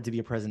wanted to be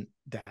a present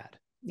dad.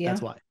 Yeah,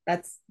 that's why.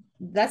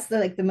 That's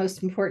the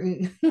most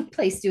important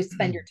place to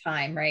spend your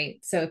time, right?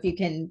 So if you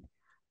can.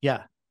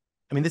 Yeah.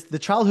 I mean, the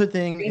childhood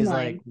thing is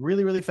like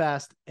really, really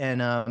fast.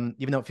 And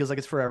even though it feels like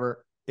it's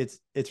forever, it's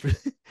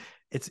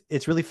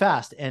really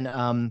fast. And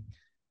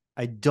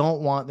I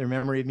don't want their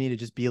memory of me to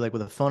just be like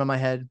with a phone on my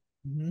head.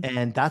 Mm-hmm.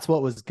 And that's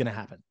what was going to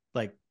happen.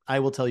 Like, I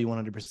will tell you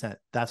 100%,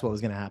 that's what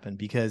was going to happen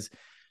because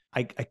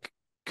I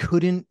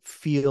couldn't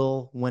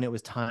feel when it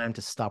was time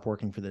to stop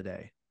working for the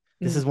day.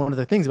 This is one of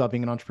the things about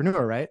being an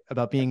entrepreneur, right?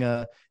 About being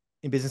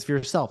in business for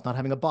yourself, not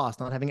having a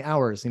boss, not having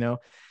hours, you know?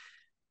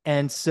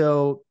 And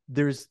so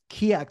there's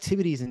key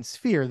activities in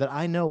Sphere that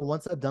I know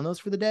once I've done those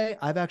for the day,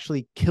 I've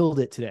actually killed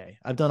it today.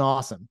 I've done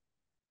awesome.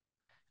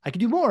 I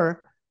could do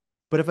more,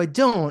 but if I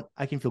don't,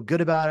 I can feel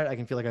good about it. I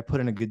can feel like I put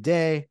in a good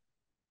day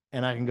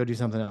and I can go do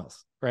something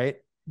else, right?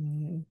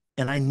 Mm-hmm.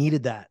 And I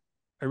needed that.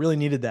 I really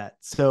needed that.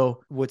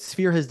 So what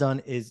Sphere has done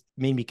is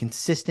made me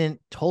consistent,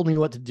 told me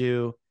what to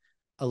do,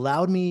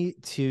 allowed me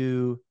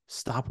to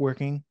stop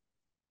working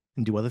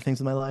and do other things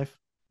in my life,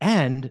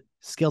 and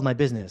scaled my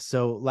business.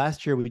 So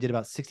last year we did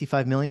about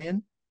 65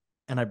 million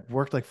and I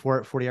worked like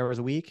 40 hours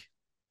a week.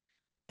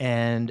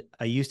 And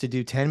I used to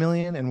do 10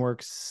 million and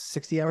work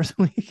 60 hours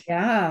a week.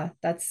 Yeah,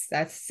 that's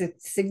a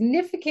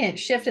significant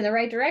shift in the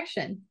right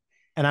direction.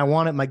 And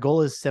my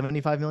goal is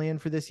 75 million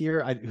for this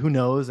year. Who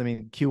knows? I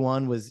mean,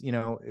 Q1 was, you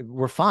know,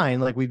 we're fine.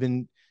 Like we've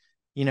been,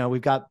 you know,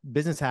 we've got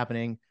business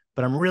happening,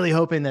 but I'm really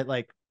hoping that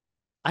like,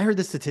 I heard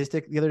this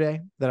statistic the other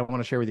day that I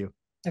want to share with you.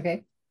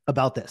 Okay.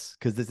 About this,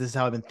 because this is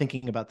how I've been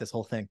thinking about this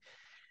whole thing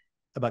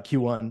about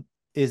Q1,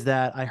 is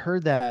that I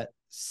heard that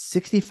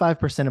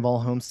 65% of all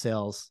home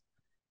sales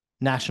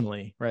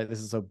nationally, right? This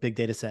is a big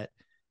data set,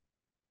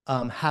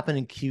 happen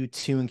in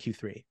Q2 and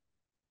Q3.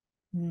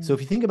 So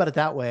if you think about it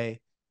that way,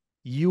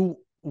 you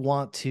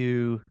want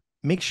to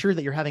make sure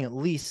that you're having at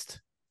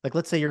least, like,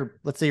 let's say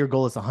your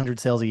goal is 100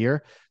 sales a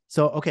year.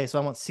 So, okay, so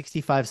I want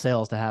 65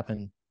 sales to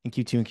happen in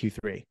Q2 and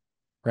Q3,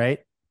 right?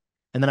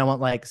 And then I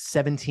want like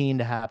 17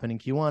 to happen in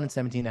Q1 and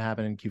 17 to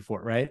happen in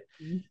Q4, right?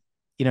 Mm-hmm.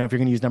 You know, if you're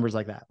going to use numbers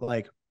like that.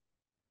 Like,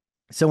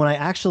 so when I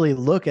actually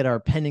look at our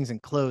pendings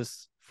and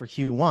close for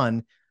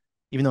Q1,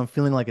 even though I'm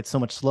feeling like it's so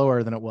much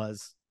slower than it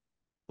was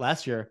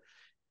last year,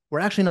 we're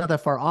actually not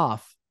that far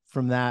off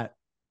from that.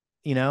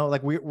 You know,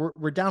 like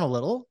we're down a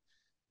little,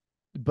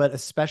 but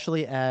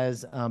especially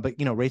but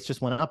you know, rates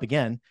just went up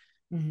again.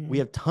 Mm-hmm. We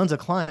have tons of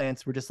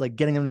clients. We're just like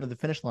getting them to the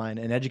finish line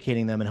and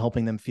educating them and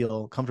helping them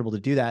feel comfortable to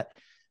do that.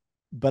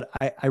 But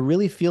I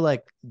really feel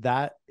like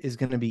that is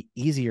going to be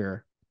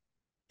easier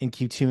in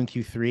Q2 and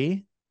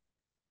Q3,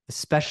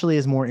 especially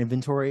as more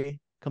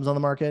inventory comes on the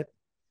market.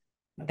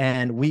 Okay.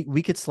 And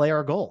we could slay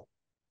our goal,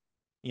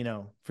 you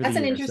know, for that's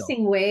an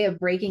interesting way of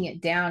breaking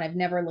it down. I've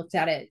never looked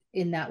at it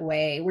in that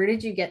way. Where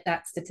did you get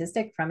that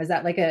statistic from? Is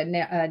that like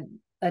a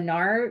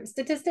NAR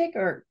statistic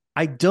or?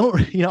 I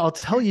don't, you know, I'll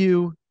tell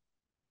you,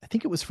 I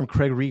think it was from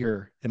Craig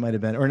Rieger. It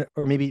might've been,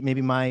 or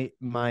maybe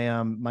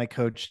my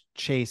coach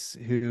Chase,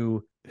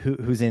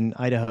 who's in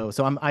Idaho.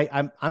 So I'm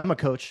a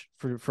coach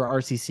for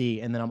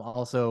RCC. And then I'm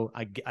also,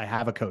 I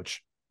have a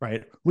coach,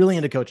 right? Really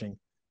into coaching.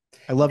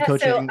 I love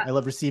coaching. I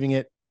love receiving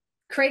it.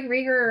 Craig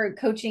Rieger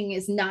coaching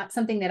is not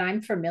something that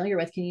I'm familiar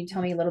with. Can you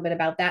tell me a little bit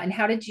about that? And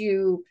how did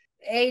you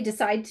A,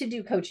 decide to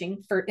do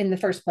coaching for in the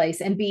first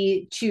place, and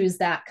B, choose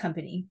that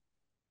company?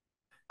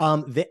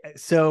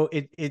 So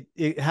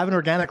it happened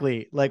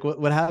organically. Like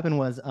what happened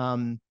was,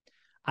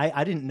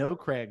 I didn't know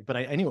Craig, but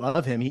I knew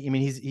of him. I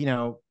mean, he's,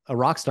 a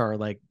rock star,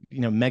 like,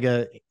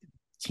 mega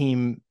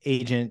team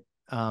agent,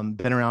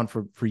 been around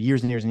for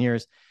years and years and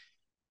years.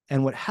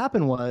 And what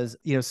happened was,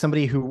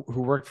 somebody who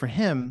worked for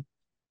him,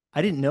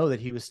 I didn't know that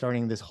he was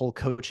starting this whole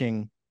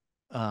coaching,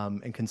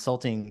 and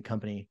consulting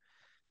company.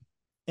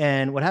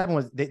 And what happened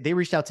was they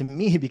reached out to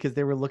me because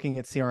they were looking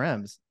at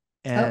CRMs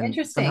Oh, and somehow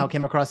interesting.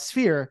 came across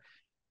Sphere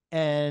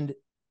and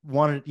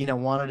wanted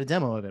a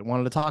demo of it,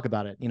 wanted to talk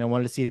about it,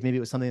 wanted to see if maybe it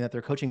was something that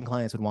their coaching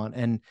clients would want.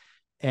 And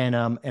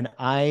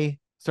I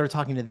started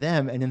talking to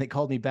them, and then they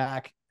called me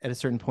back at a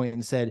certain point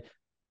and said,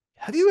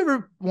 have you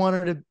ever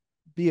wanted to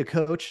be a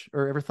coach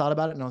or ever thought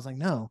about it? And I was like,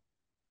 no,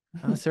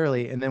 not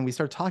necessarily. And then we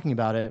started talking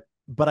about it,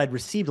 but I'd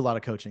received a lot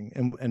of coaching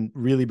and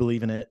really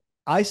believe in it.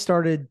 I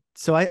said,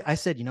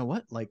 you know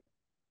what? Like,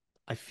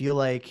 I feel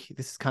like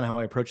this is kind of how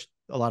I approached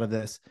a lot of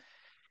this.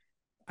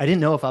 I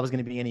didn't know if I was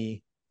going to be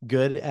any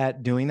good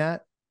at doing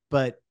that,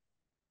 but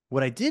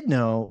what I did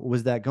know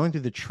was that going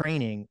through the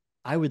training,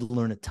 I would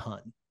learn a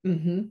ton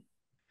Mm-hmm.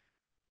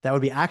 that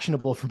would be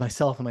actionable for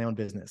myself and my own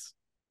business.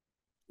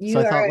 So You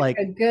I thought, are like,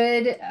 a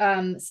good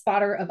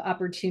spotter of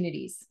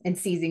opportunities and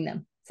seizing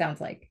them, sounds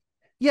like.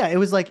 yeah, it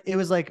was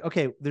like,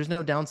 okay, there's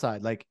no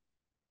downside. Like,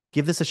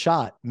 give this a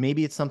shot.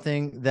 Maybe it's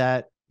something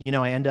that,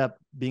 I end up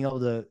being able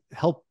to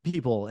help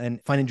people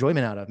and find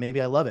enjoyment out of. Maybe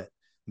I love it.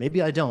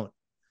 Maybe I don't.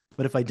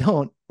 But if I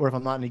don't, or if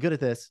I'm not any good at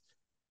this,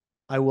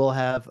 I will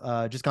have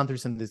just gone through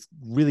some of this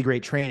really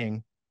great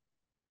training.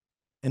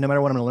 And no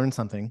matter what, I'm going to learn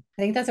something.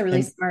 I think that's a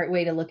really And smart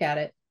way to look at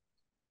it.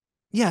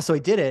 yeah, so I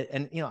did it.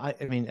 And, I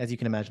mean, as you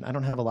can imagine, I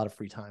don't have a lot of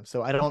free time.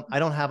 So I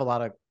don't have a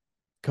lot of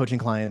coaching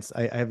clients.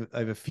 I have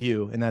a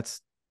few, and that's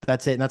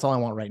it. And that's all I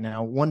want right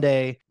now. One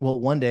day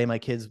my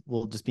kids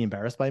will just be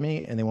embarrassed by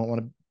me and they won't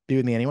want to be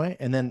with me anyway.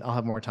 And then I'll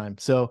have more time.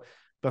 So,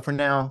 but for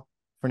now,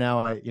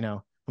 I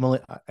only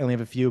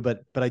have a few,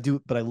 but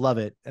I love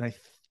it. And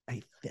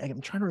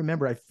I'm trying to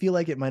remember. I feel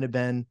like it might've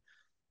been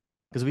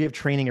because we have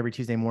training every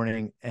Tuesday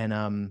morning,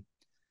 and,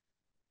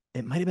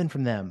 it might've been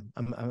from them.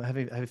 I have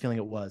a feeling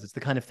it was. It's the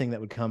kind of thing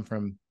that would come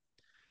from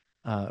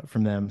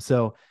them.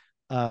 So,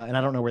 and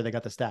I don't know where they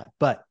got the stat,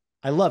 but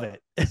I love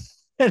it.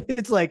 And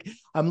it's like,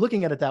 I'm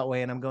looking at it that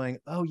way and I'm going,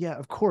 oh yeah,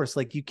 of course.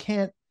 Like you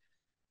can,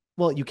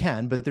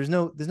 but there's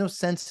no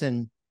sense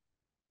in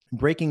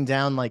breaking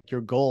down like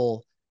your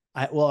goal.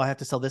 I have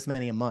to sell this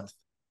many a month.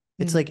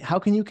 It's Mm-hmm. like, how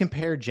can you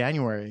compare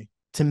January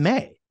to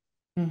May?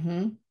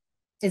 Mm-hmm.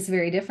 It's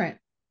very different.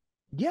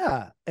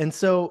 Yeah. And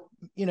so,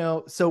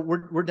 so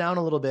we're down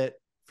a little bit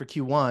for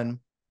Q1,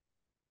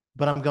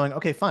 but I'm going,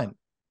 okay, fine.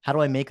 How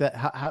do I make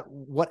that?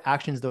 What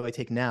actions do I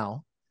take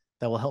now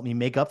that will help me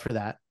make up for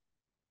that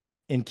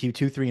in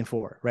Q2, 3, and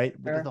 4, right?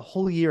 Sure. The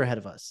whole year ahead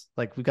of us.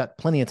 Like we've got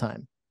plenty of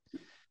time.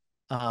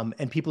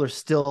 And people are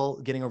still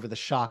getting over the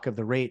shock of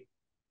the rate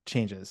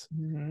changes.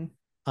 Mm-hmm.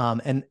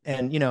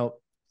 And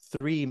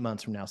 3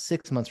 months from now,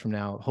 6 months from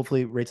now,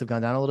 hopefully rates have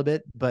gone down a little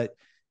bit, but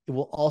it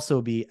will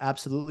also be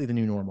absolutely the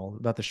new normal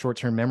about the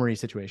short-term memory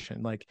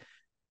situation. Like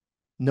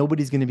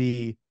nobody's going to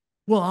be,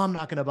 well, I'm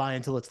not going to buy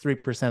until it's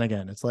 3%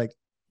 again. It's like,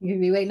 You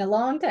could be waiting a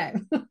long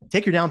time.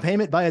 take your down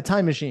payment, buy a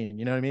time machine.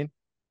 You know what I mean?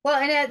 Well,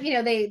 and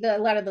a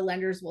lot of the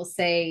lenders will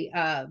say,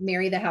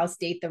 marry the house,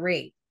 date the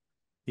rate.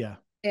 Yeah.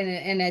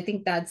 And I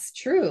think that's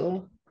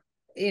true.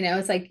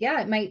 It's like, yeah,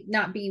 it might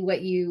not be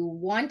what you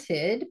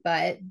wanted,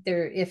 but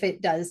if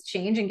it does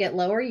change and get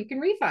lower, you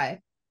can refi.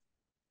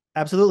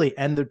 Absolutely.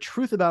 And the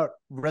truth about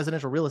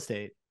residential real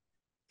estate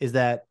is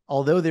that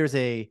although there's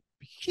a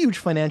huge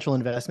financial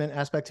investment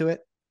aspect to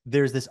it,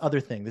 there's this other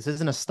thing. This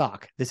isn't a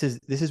stock. This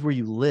is where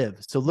you live.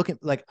 So look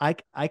at, like,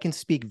 I can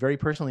speak very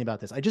personally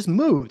about this. I just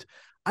moved.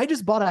 I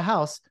just bought a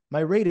house. My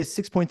rate is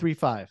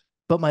 6.35,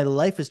 but my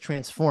life is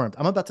transformed.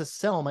 I'm about to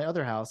sell my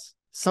other house.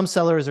 Some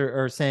sellers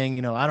are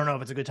saying, I don't know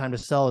if it's a good time to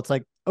sell. It's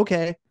like,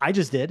 okay, I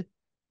just did.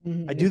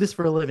 Mm-hmm. I do this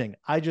for a living.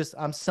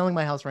 I'm selling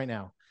my house right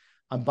now.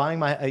 I'm buying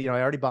my, I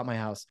already bought my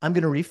house. I'm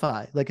going to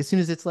refi. Like as soon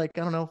as it's like,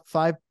 I don't know,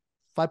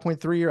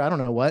 5.3 or I don't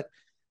know what,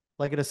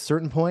 like at a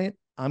certain point,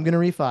 I'm going to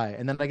refi.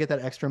 And then I get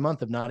that extra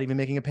month of not even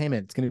making a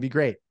payment. It's going to be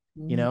great,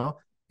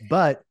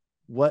 but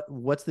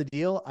what's the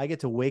deal? I get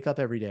to wake up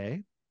every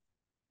day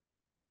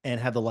and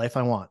have the life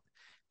I want.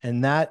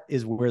 And that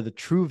is where the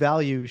true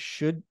value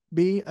should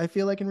be. I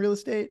feel like in real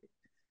estate,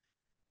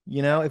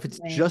 if it's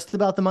just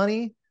about the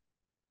money,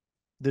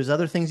 there's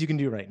other things you can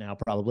do right now,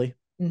 probably.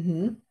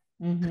 Mm-hmm.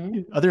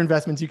 Mm-hmm. Other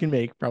investments you can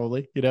make,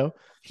 probably,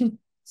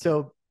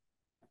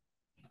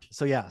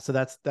 So yeah, so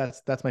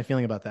that's my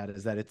feeling about that,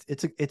 is that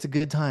it's a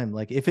good time.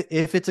 Like if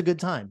it's a good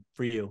time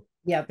for you,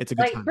 Yep. it's a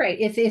good time. Right.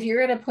 If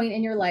you're at a point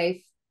in your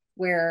life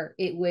where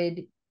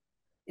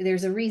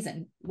there's a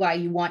reason why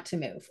you want to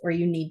move or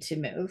you need to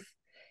move.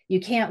 You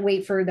can't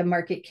wait for the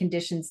market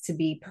conditions to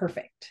be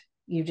perfect.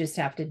 You just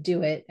have to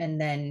do it and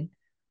then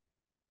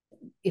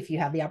if you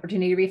have the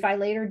opportunity to refi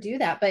later, do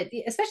that. But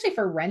especially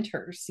for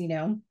renters,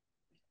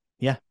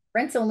 Yeah.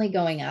 rent's only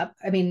going up.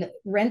 I mean,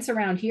 rents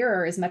around here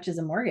are as much as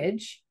a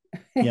mortgage.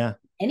 Yeah.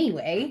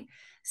 Anyway.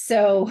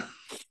 So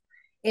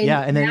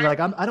yeah. And then you're like,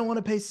 I don't want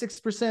to pay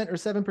 6% or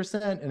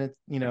 7%. And it's,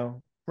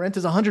 rent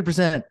is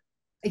 100%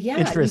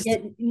 interest. You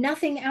get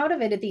nothing out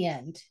of it at the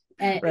end.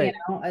 And right.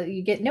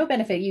 You get no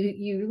benefit.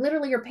 You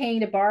literally are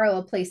paying to borrow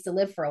a place to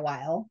live for a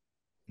while.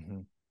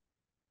 Mm-hmm.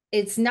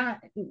 It's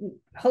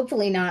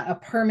hopefully not a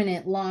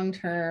permanent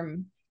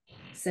long-term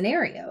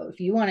scenario.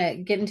 If you want to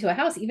get into a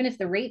house, even if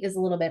the rate is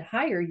a little bit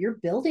higher, you're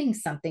building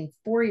something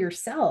for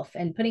yourself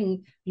and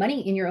putting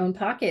money in your own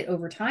pocket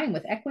over time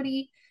with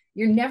equity.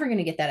 You're never going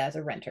to get that as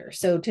a renter.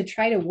 So to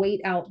try to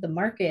wait out the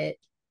market,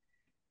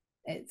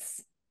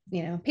 it's,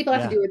 people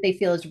have to do what they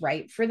feel is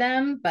right for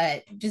them,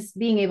 but just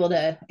being able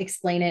to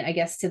explain it, I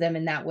guess, to them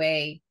in that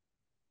way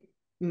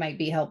might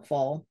be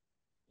helpful.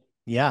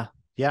 Yeah.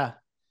 Yeah.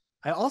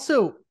 I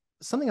also,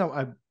 something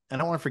I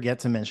don't want to forget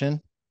to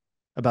mention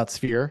about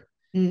Sphere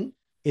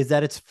is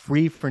that it's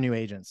free for new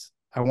agents.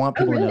 I want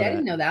people to know that. I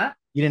didn't know that.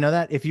 You didn't know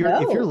that? If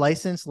you're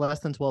licensed less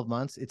than 12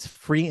 months, it's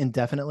free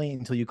indefinitely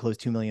until you close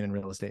 2 million in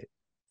real estate.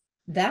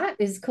 That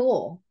is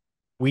cool.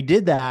 We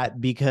did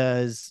that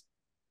because,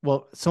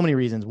 well, so many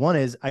reasons. One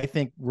is I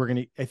think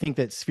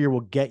that Sphere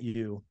will get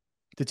you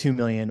to 2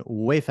 million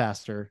way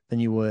faster than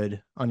you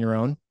would on your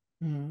own.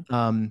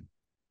 Mm-hmm.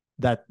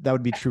 That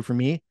would be true for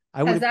me.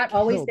 Has that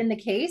always been the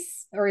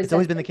case, or it's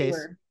always been the case?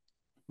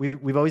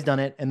 We've always done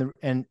it, and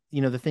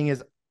the thing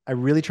is, I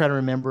really try to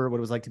remember what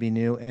it was like to be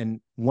new. And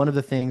one of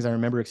the things I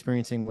remember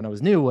experiencing when I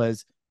was new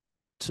was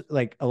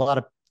like a lot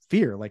of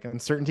fear, like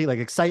uncertainty, like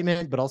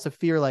excitement, but also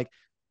fear. Like,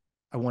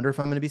 I wonder if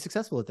I'm going to be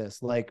successful at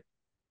this. Like,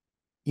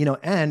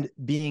 and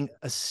being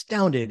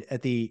astounded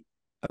at the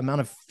amount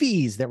of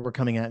fees that were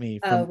coming at me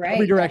from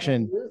every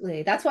direction.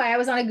 Absolutely. That's why I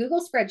was on a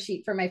Google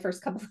spreadsheet for my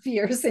first couple of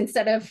years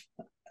instead of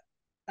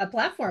a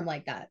platform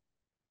like that.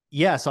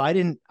 Yeah. So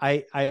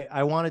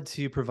I wanted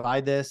to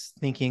provide this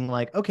thinking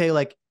like, okay,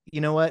 like, you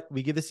know what?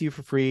 We give this to you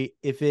for free.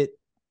 If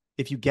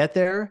you get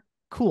there,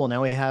 cool.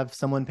 Now we have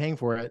someone paying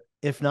for it.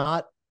 If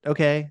not,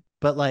 okay.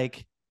 But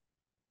like,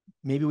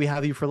 maybe we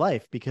have you for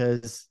life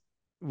because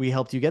we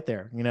helped you get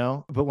there,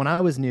 But when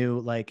I was new,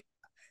 like,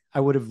 I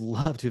would have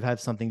loved to have had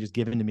something just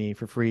given to me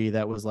for free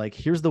that was like,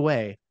 here's the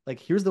way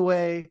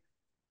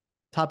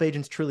top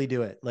agents truly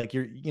do it. Like,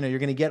 you're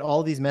going to get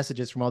all these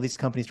messages from all these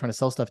companies trying to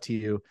sell stuff to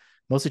you,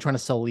 mostly trying to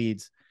sell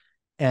leads.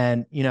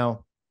 And,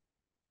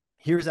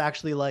 here's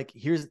actually like,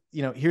 here's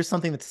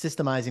something that's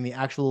systemizing the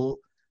actual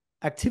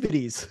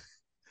activities.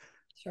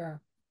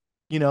 Sure.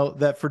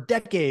 That for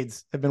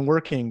decades have been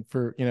working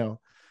for,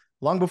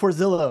 long before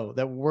Zillow,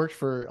 that worked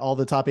for all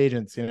the top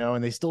agents,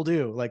 and they still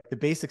do. Like, the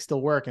basics still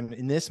work. And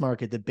in this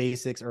market, the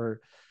basics are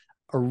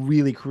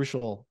really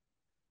crucial.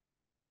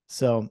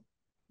 So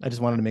I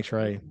just wanted to make sure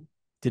I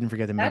didn't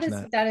forget to mention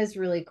that. That is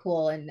really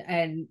cool.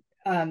 And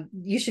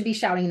you should be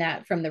shouting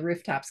that from the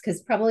rooftops,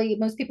 because probably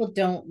most people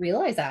don't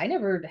realize that. I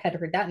never had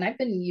heard that. And I've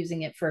been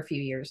using it for a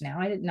few years now.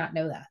 I did not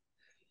know that.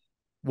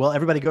 Well,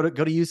 everybody go to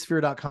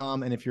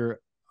usesphere.com. And if you're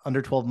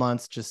under 12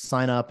 months, just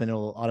sign up and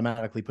it'll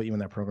automatically put you in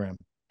that program.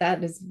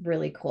 That is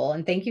really cool.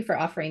 And thank you for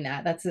offering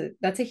that.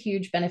 That's a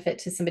huge benefit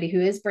to somebody who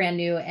is brand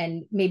new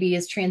and maybe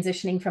is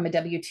transitioning from a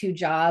W-2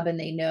 job, and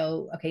they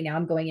know, okay, now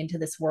I'm going into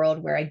this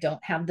world where I don't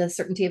have the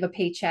certainty of a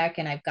paycheck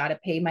and I've got to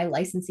pay my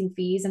licensing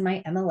fees and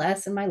my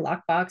MLS and my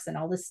lockbox and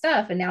all this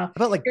stuff. And now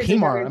about like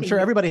PMAR, I'm sure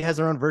everybody has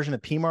their own version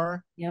of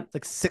PMAR. Yep.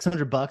 It's like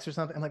 $600 or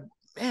something. I'm like,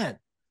 man,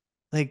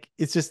 like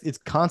it's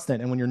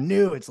constant. And when you're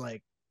new, it's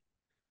like,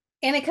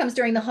 and it comes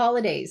during the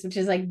holidays, which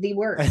is like the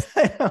worst.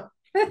 I know.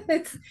 I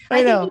think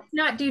it's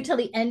not due till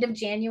the end of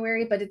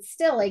January, but it's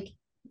still like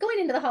going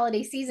into the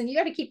holiday season. You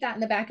got to keep that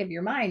in the back of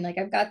your mind. Like,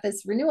 I've got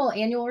this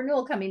annual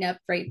renewal coming up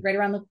right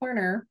around the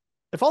corner.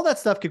 If all that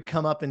stuff could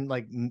come up in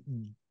like,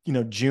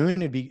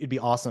 June, it'd be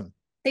awesome.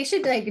 They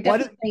should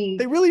definitely.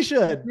 They really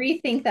should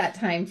rethink that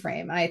time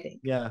frame, I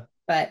think. Yeah.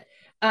 But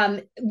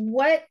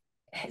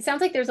it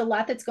sounds like there's a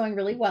lot that's going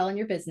really well in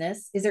your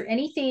business. Is there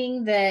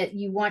anything that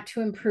you want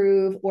to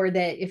improve, or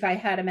that if I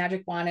had a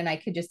magic wand and I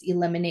could just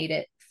eliminate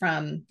it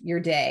from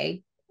your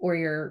day or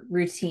your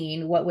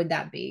routine, what would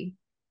that be?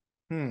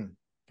 Yeah,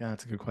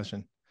 that's a good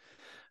question.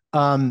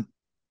 Okay.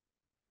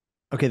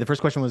 The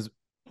first question was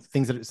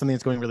something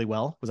that's going really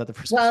well. Was that the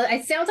first? Well,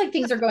 it sounds like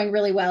things are going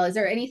really well. Is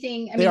there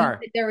anything?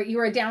 You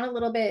were down a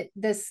little bit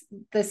this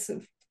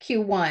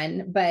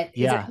Q1, but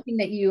is there anything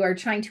that you are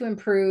trying to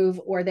improve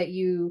or that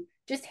you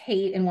just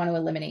hate and want to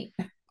eliminate?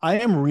 I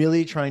am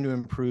really trying to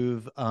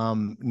improve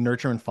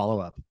nurture and follow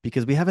up,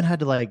 because we haven't had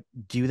to like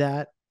do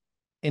that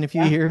in a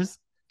few years.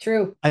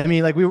 True. I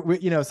mean, like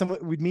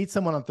we'd meet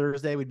someone on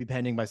Thursday, we'd be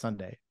pending by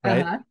Sunday,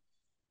 right? Uh-huh.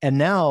 And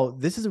now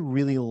this is a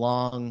really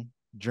long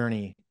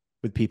journey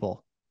with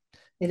people.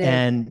 It is.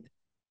 And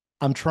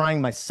I'm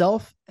trying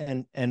myself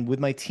and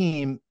with my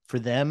team for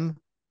them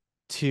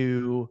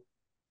to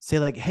say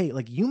like, hey,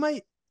 like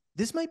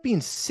this might be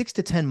in 6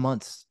 to 10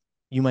 months.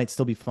 You might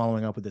still be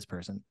following up with this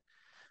person.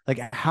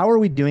 Like, how are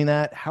we doing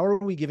that? How are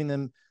we giving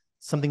them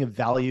something of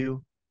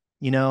value.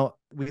 You know,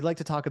 we like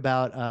to talk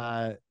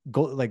about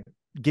gold, like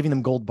giving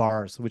them gold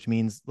bars, which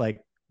means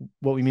like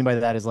what we mean by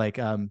that is like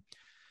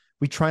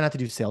we try not to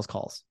do sales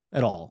calls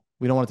at all.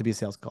 We don't want it to be a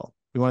sales call.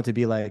 We want it to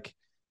be like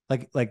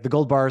the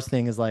gold bars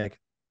thing is like,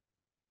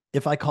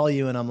 if I call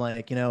you and I'm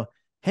like, you know,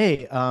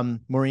 hey,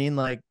 Maureen,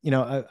 like, you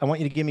know, I want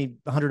you to give me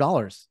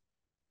 $100.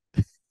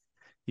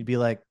 You'd be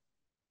like,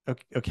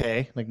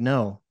 okay, like,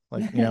 no,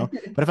 like, you know,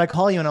 but if I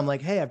call you and I'm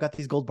like, hey, I've got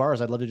these gold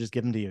bars, I'd love to just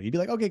give them to you. You'd be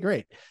like, okay,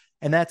 great.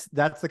 And that's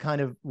the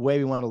kind of way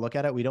we want to look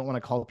at it. We don't want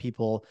to call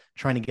people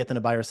trying to get them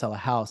to buy or sell a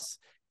house.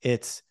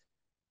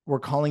 We're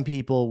calling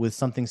people with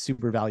something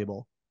super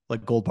valuable,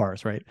 like gold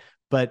bars, right?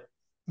 But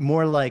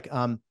more like,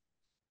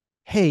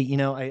 hey, you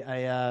know,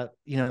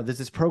 you know, there's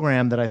this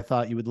program that I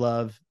thought you would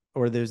love,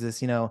 or there's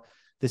this, you know,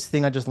 this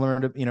thing I just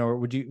learned, you know, or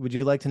would you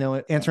like to know,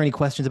 answer any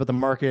questions about the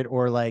market,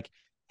 or like,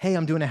 hey,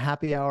 I'm doing a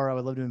happy hour, I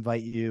would love to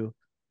invite you.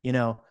 You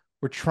know,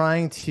 we're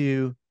trying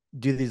to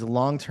do these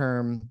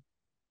long-term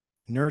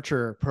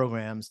nurture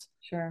programs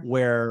Sure.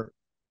 where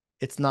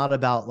it's not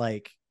about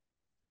like,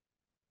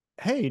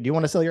 hey, do you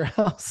want to sell your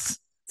house?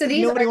 So Like,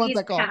 these nobody are wants these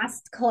that call.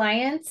 past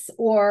clients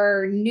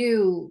or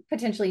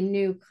potentially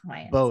new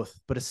clients? Both,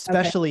 but Okay.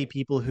 especially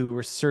people who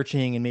were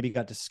searching and maybe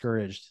got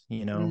discouraged,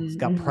 you know,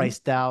 got Mm-hmm.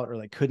 priced out, or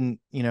like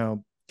couldn't, you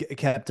know,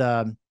 kept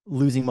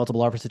losing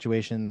multiple offer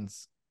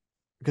situations,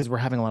 because we're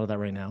having a lot of that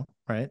right now,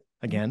 right?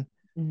 Again.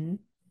 Mm-hmm.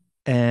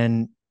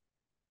 And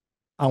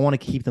I want to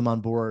keep them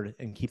on board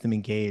and keep them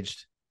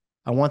engaged.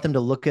 I want them to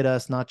look at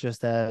us not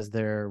just as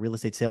their real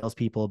estate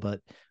salespeople,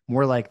 but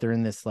more like they're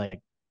in this like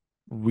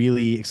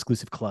really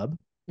exclusive club.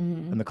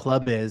 Mm-hmm. And the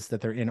club is that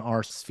they're in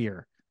our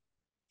sphere,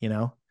 you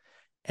know?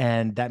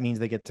 And that means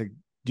they get to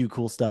do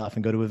cool stuff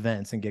and go to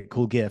events and get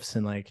cool gifts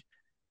and like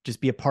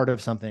just be a part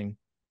of something.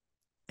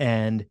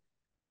 And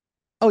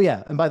oh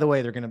yeah, and by the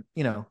way, they're gonna,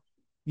 you know,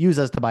 use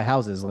us to buy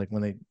houses like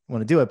when they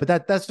want to do it. But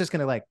that's just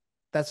gonna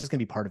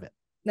be part of it,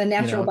 The you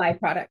natural know?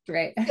 byproduct,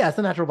 right? Yeah, it's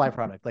a natural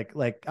byproduct. Like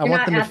I You're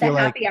want not them to at the feel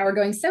like, happy hour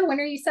going, so when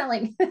are you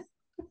selling?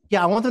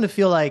 yeah, I want them to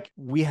feel like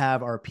we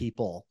have our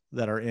people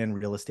that are in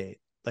real estate.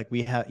 Like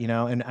we have, you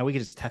know, and we can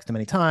just text them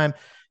anytime.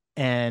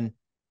 And,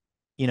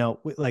 you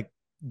know, like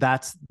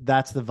that's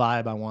the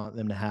vibe I want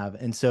them to have.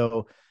 And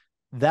so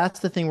that's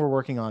the thing we're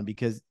working on,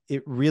 because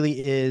it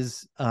really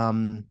is,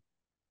 and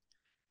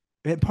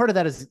part of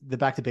that is the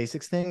back to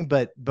basics thing,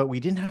 but we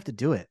didn't have to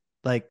do it.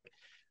 Like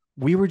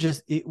we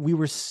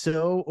were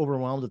so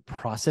overwhelmed with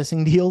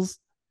processing deals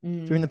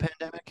during Mm, the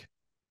pandemic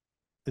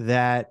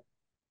that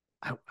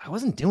I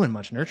wasn't doing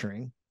much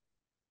nurturing.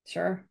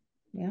 sure.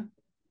 Yeah.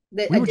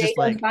 We A were day just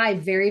goes like, by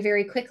very,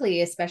 very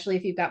quickly, especially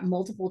if you've got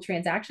multiple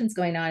transactions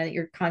going on that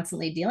you're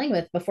constantly dealing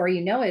with. Before you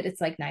know it, it's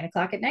like 9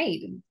 o'clock at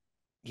night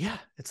yeah,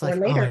 it's or like, oh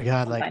my later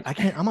God, like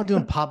sometimes. I'm not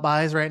doing pop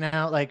buys right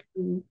now. Like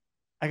Mm,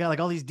 I got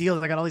like all these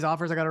deals, I got all these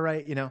offers I got to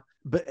write, you know.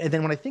 But and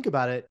then when I think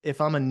about it,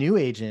 if I'm a new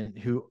agent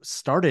who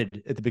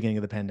started at the beginning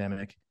of the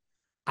pandemic,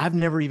 I've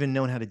never even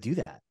known how to do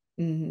that.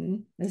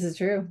 mhm. This is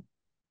true.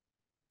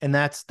 And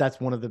that's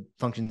one of the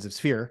functions of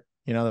Sphere.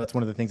 You know, that's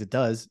one of the things it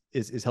does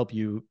is help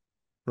you,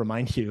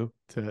 remind you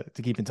to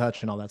keep in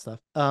touch and all that stuff.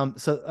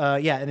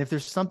 Yeah, and if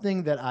there's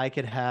something that I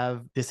could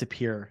have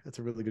disappear, that's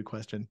a really good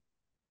question.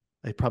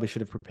 I probably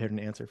should have prepared an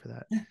answer for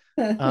that.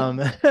 Well, Um,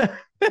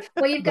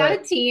 you've got a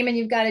but team and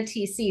you've got a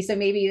TC, so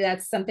maybe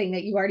that's something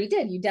that you already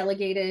did. You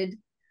delegated.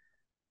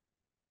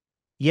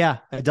 yeah,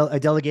 I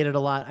delegated a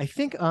lot. I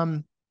think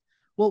well,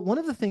 one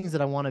of the things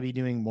that I want to be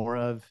doing more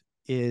of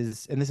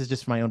is, and this is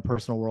just my own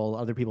personal world,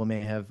 other people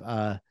may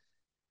have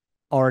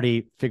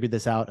already figured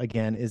this out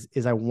again,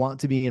 is I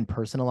want to be in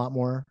person a lot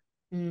more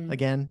Mm,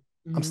 again.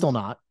 I'm mhm, still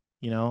not,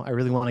 you know, I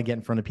really want to get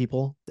in front of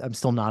people. I'm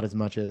still not as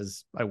much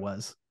as I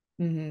was,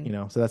 you mhm.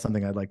 know, so that's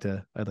something I'd like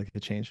to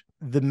change.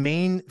 The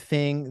main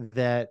thing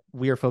that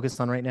we are focused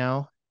on right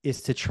now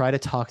is to try to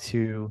talk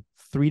to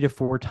 3 to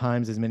 4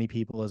 times as many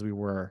people as we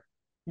were,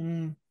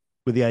 Mm,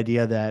 with the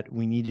idea that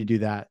we need to do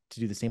that to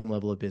do the same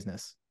level of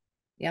business.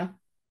 yeah.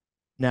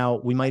 Now,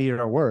 we might eat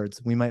our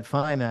words. We might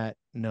find that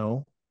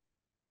no,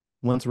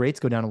 once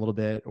rates go down a little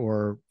bit,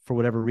 or for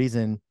whatever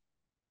reason,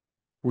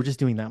 we're just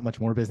doing that much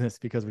more business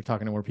because we're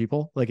talking to more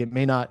people. Like it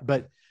may not,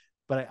 but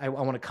I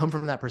want to come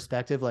from that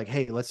perspective. Like,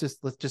 hey, let's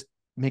just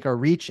make our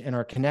reach and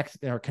our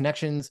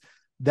connections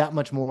that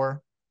much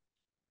more,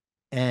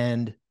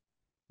 and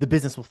the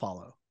business will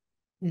follow.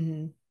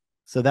 Mhm.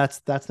 So that's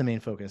the main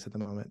focus at the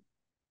moment.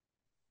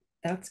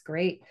 That's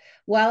great.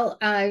 Well,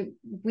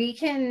 we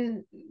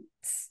can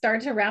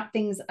start to wrap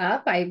things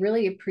up. I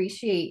really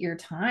appreciate your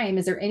time.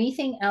 Is there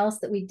anything else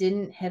that we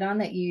didn't hit on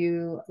that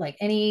you like,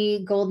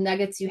 any gold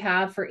nuggets you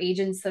have for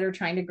agents that are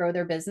trying to grow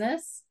their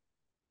business?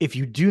 If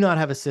you do not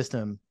have a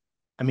system,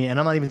 I mean, and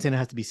I'm not even saying it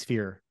has to be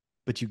Sphere,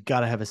 but you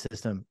got to have a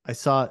system. I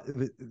saw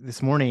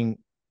this morning,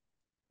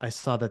 I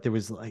saw that there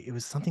was like, it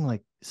was something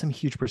like some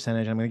huge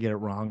percentage. I'm going to get it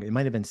wrong. It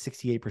might have been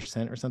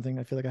 68% or something.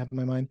 I feel like I have in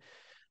my mind,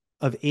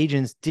 of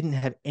agents didn't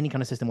have any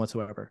kind of system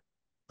whatsoever.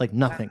 Like Wow,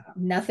 nothing, like,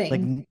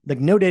 nothing. like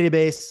no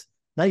database,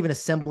 not even a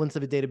semblance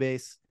of a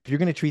database. If you're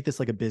going to treat this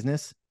like a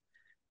business,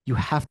 You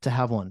have to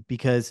have one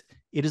because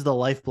it is the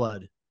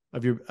lifeblood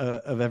of your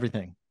of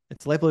everything.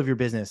 It's the lifeblood of your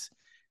business,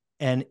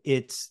 and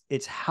it's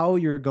how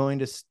you're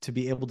going to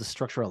be able to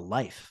structure a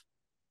life.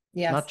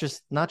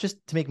 Yes. Not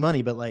just to make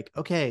money, but like,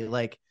 okay,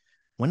 like,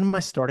 when am I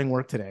starting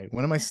work today?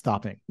 When am I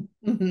stopping?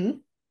 Mm-hmm.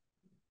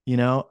 You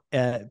know,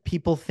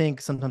 people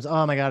think sometimes,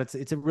 oh my God,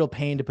 it's a real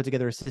pain to put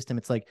together a system.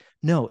 It's like,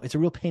 no, it's a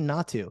real pain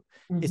not to.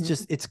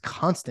 Mm-hmm. It's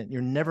constant.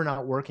 You're never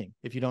not working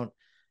if you haven't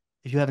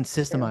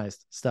True. systemized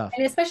stuff.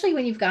 And especially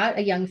when you've got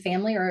a young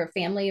family or a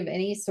family of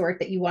any sort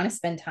that you want to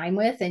spend time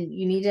with, and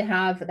you need to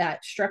have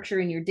that structure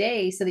in your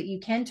day so that you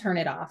can turn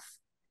it off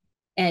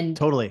and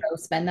Totally. go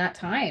spend that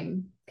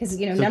time. Because,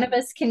 So none of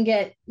us can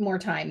get more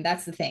time.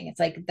 That's the thing.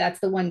 It's like, that's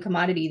the one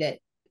commodity that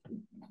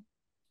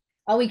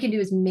all we can do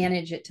is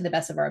manage it to the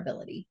best of our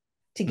ability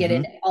to get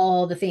in mhm.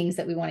 all the things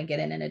that we want to get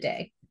in a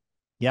day.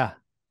 Yeah.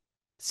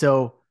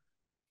 So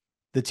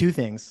the two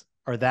things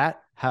are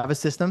that have a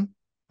system.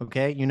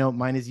 Okay.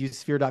 Mine is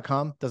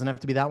usesphere.com. Doesn't have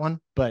to be that one,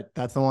 but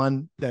that's the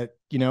one that,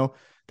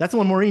 that's the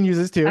one Maureen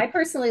uses too. I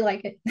personally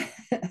like it.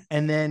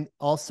 And then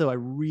also I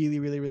really,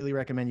 really, really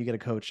recommend you get a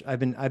coach. I've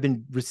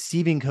been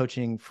receiving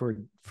coaching for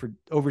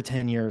over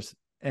 10 years,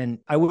 and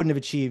I wouldn't have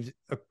achieved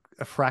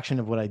a fraction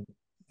of what I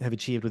have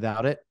achieved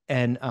without it.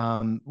 And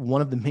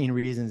one of the main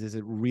reasons is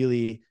it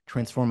really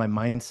transformed my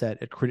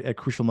mindset at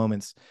crucial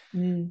moments.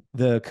 Mm.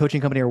 The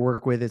coaching company I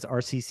work with is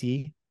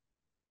RCC,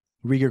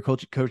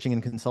 Rieger Coaching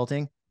and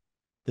Consulting.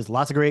 There's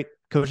lots of great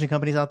coaching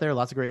companies out there,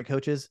 lots of great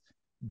coaches,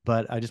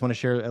 but I just want to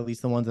share at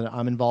least the ones that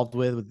I'm involved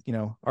with,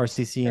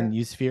 RCC and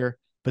Usphere.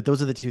 But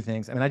those are the two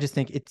things. I mean, I just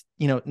think it's,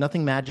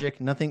 nothing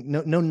magic, no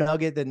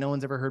nugget that no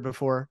one's ever heard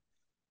before.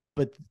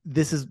 But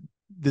there's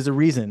a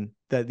reason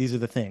that these are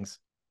the things,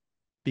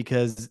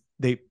 because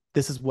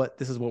this is what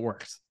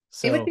works.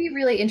 So it would be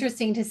really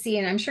interesting to see,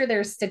 and I'm sure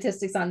there's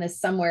statistics on this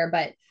somewhere,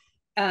 but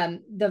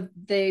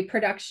the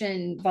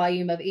production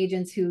volume of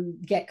agents who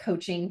get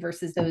coaching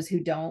versus those who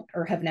don't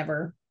or have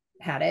never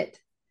had it.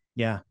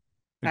 Yeah.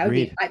 I would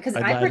be, Agreed. because I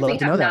I'd love personally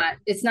to have know not, that.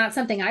 it's not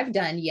something I've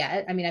done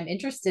yet. I mean, I'm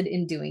interested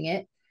in doing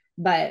it,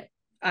 but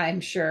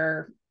I'm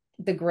sure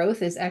the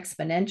growth is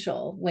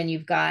exponential when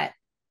you've got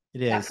It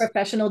that is.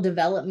 professional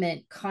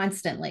development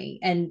constantly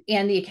and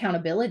the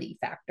accountability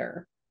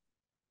factor.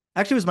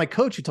 Actually, it was my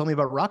coach who told me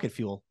about rocket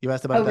fuel. You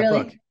asked Oh, about that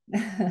book.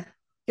 really? Yeah,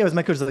 it was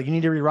my coach. Like, you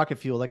need to read rocket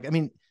fuel. Like, I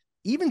mean,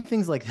 even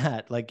things like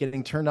that, like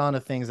getting turned on to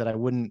things that I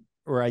wouldn't,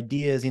 or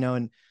ideas,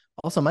 and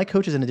also my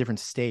coach is in a different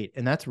state.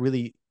 And that's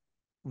really,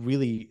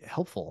 really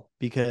helpful,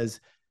 because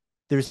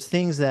there's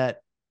things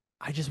that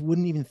I just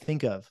wouldn't even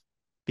think of,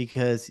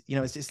 because,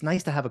 it's just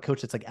nice to have a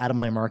coach that's like out of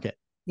my market.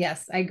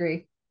 Yes, I agree.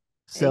 You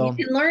So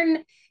can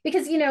learn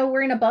because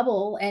we're in a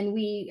bubble, and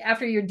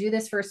after you do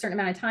this for a certain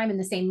amount of time in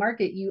the same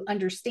market, you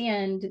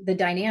understand the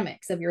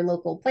dynamics of your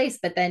local place.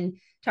 But then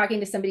talking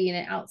to somebody in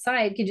an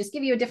outside can just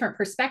give you a different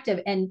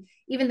perspective. And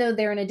even though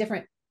they're in a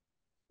different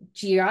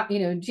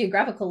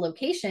geographical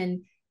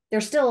location,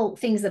 there's still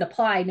things that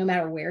apply no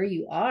matter where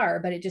you are,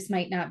 but it just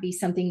might not be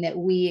something that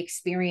we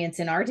experience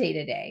in our day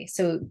to day.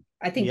 So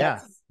I think yeah,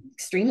 that's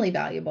extremely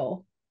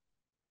valuable.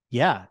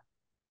 yeah.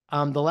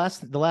 The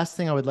last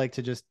thing I would like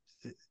to just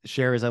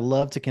share is I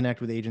love to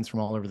connect with agents from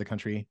all over the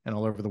country and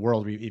all over the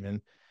world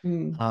even.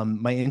 Mm.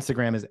 My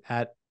Instagram is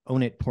at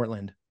Ownit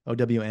Portland,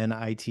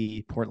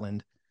 OWNIT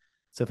Portland.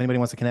 So if anybody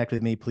wants to connect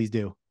with me, please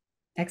do.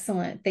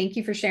 Excellent. Thank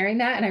you for sharing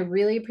that. And I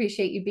really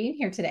appreciate you being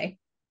here today.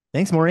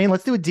 Thanks, Maureen.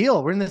 Let's do a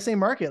deal. We're in the same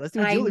market. Let's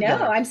do a I deal know.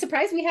 together. I'm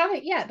surprised we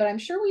haven't yet, but I'm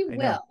sure we I will.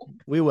 know.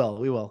 We will.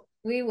 We will.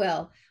 We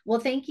will. Well,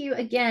 thank you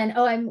again.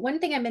 Oh, one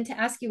thing I meant to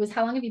ask you was,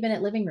 how long have you been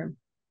at Living Room?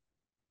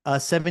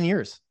 7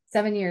 years.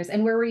 7 years.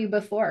 And where were you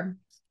before?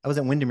 I was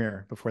at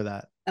Windermere before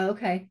that.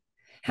 Okay.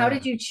 How Yeah.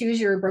 did you choose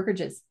your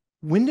brokerages?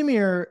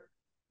 Windermere,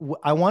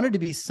 I wanted to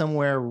be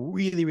somewhere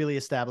really, really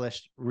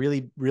established,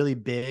 really, really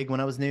big when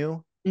I was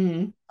new.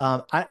 Mm-hmm.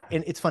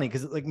 And it's funny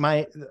because like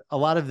a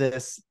lot of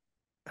this,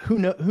 who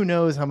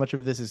knows how much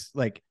of this is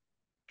like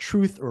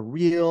truth or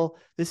real.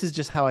 This is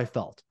just how I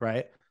felt,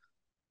 right?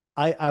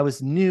 I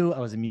was new. I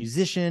was a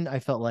musician. I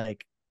felt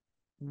like,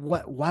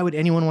 why would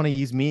anyone want to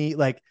use me?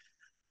 Like,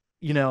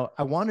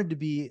 I wanted to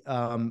be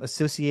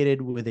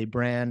associated with a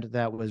brand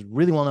that was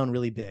really well known,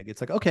 really big. It's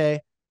like,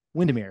 okay,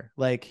 Windermere,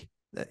 like,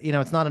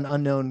 it's not an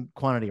unknown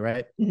quantity,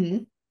 right?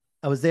 Mm-hmm.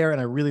 I was there and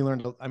I really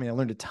learned. I mean, I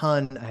learned a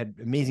ton. I had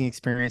amazing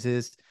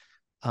experiences,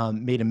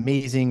 made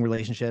amazing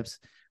relationships.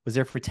 Was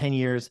there for 10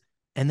 years,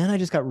 and then I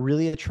just got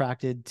really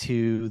attracted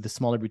to the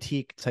smaller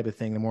boutique type of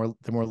thing, the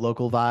more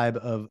local vibe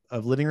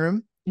of Living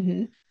Room,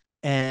 Mm-hmm.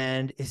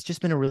 and it's just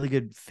been a really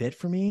good fit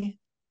for me.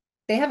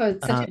 They have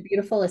such a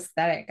beautiful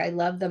aesthetic. I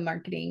love the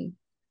marketing.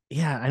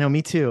 Yeah, I know,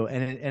 me too.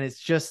 And it's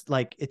just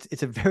like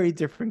it's a very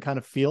different kind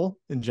of feel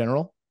in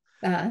general.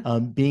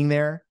 Being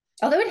there.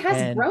 Although it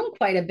has And grown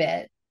quite a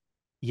bit.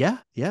 yeah,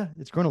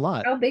 it's grown a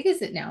lot. How big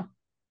is it now?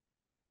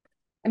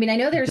 I mean, I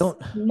know there's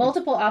Don't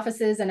multiple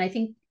offices, and I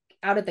think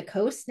out at the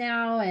coast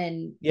now,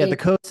 and Yeah, the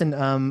coast, and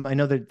I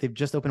know that they've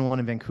just opened one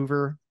in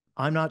Vancouver.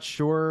 I'm not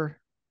sure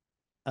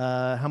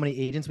how many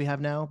agents we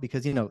have now,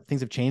 because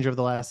things have changed over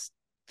the last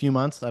few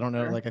months. I don't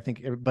know. Sure. Like I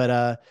think, but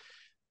I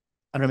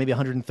don't know, maybe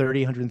 130,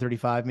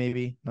 135,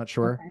 maybe, not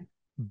sure. Okay.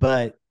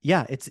 But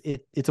yeah, it's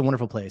a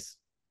wonderful place.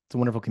 It's a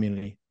wonderful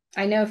community.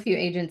 I know a few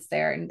agents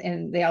there,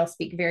 and they all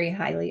speak very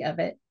highly of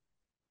it.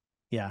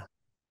 Yeah.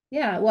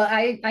 Yeah. Well,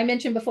 I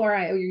mentioned before,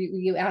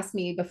 you asked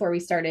me before we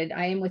started,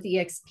 I am with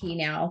EXP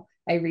now.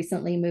 I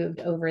recently moved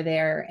over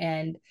there,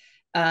 and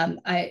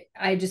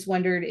I just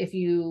wondered if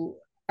you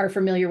are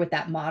familiar with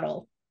that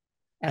model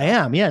at I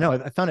all. am. Yeah, no,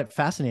 I found it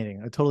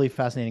fascinating. A totally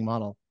fascinating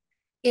model.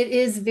 It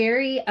is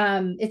very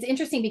it's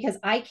interesting because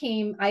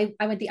I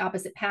went the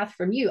opposite path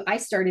from you. I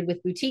started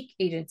with boutique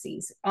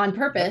agencies on Yep.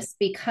 purpose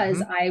because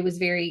Mm-hmm. I was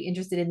very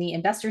interested in the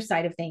investor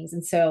side of things.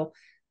 And so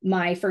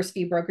my first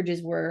few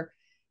brokerages were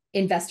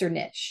investor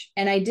niche.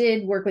 And I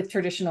did work with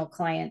traditional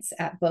clients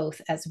at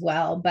both as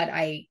well, but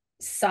I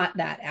sought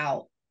that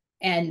out.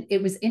 And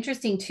it was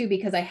interesting too,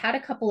 because I had a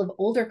couple of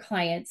older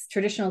clients,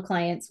 traditional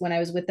clients, when I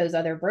was with those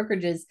other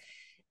brokerages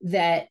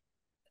that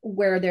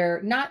where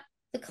they're not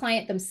the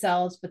client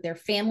themselves, but their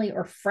family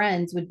or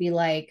friends would be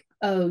like,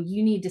 oh,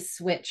 you need to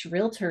switch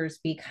realtors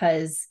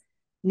because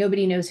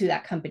nobody knows who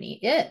that company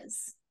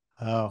is.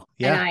 Oh, And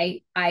yeah.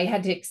 I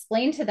had to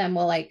explain to them,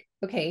 well, like,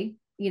 okay,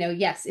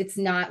 yes, it's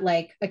not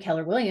like a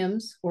Keller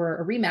Williams or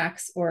a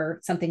Remax or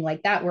something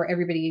like that where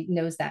everybody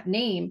knows that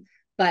name,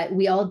 but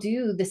we all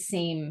do the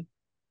same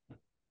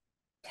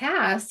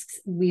tasks.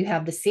 We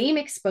have the same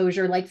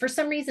exposure. Like for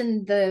some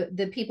reason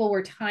the people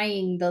were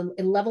tying the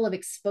level of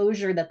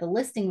exposure that the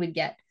listing would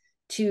get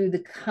to the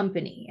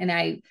company. And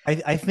I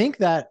think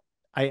that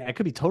I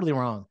could be totally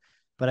wrong,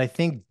 but I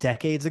think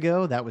decades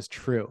ago that was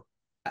true.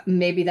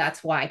 maybe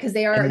that's why, because And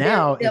they're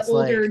now the it's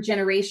older like,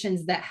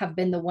 generations that have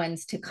been the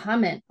ones to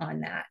comment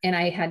on that. And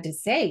I had to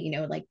say,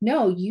 like,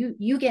 no,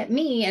 you get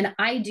me, and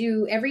I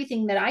do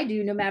everything that I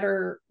do no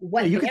matter yeah,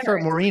 what you banner could start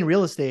it's marine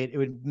real estate. It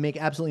would make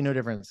absolutely no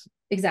difference.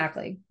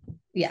 exactly.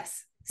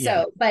 Yes.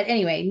 Yeah. So, but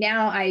anyway,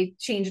 now I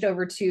changed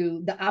over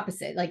to the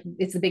opposite. Like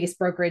it's the biggest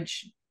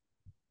brokerage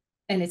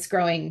and it's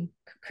growing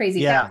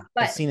crazy fast. Yeah. I've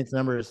But seen its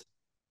numbers.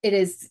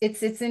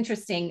 it's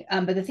interesting.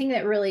 But the thing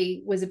that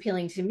really was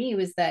appealing to me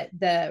was that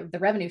the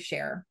revenue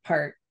share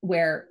part,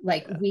 where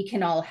like Yeah. we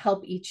can all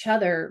help each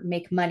other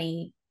make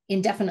money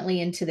indefinitely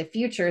into the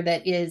future,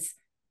 that is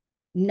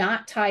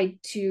not tied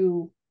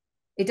to,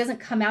 it doesn't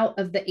come out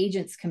of the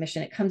agent's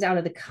commission, it comes out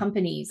of the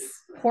company's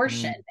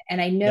portion. Mm,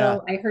 And I yeah.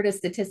 know I heard a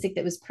statistic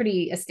that was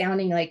pretty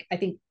astounding. Like I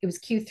think it was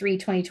Q3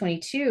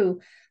 2022,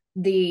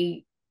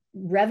 the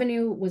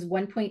revenue was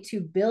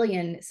 1.2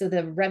 billion, so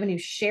the revenue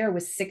share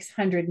was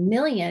 600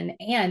 million.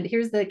 And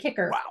here's the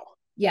kicker. Wow.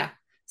 Yeah.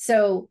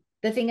 So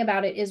the thing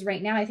about it is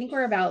right now I think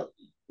we're about,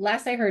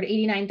 last I heard,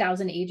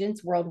 89,000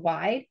 agents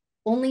worldwide.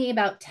 Only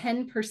about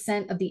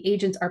 10% of the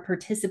agents are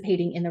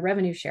participating in the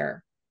revenue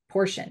share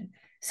portion.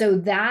 So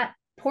that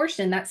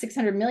portion, that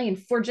 600 million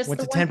for just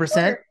Went the to one 10%.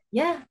 quarter,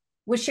 yeah,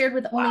 was shared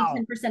with only Wow.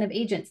 10% of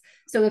agents.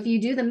 So if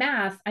you do the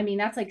math, I mean,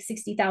 that's like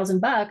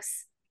 $60,000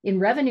 in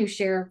revenue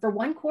share for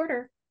one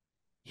quarter.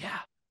 Yeah.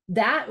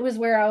 That was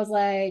where I was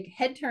like,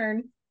 head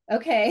turn.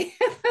 Okay.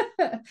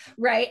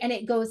 Right. And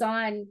it goes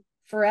on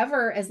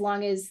forever as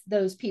long as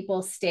those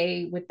people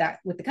stay with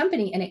the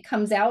company. And it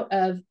comes out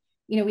of,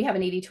 we have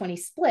an 80-20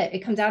 split. It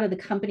comes out of the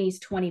company's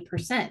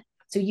 20%.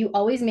 So you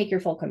always make your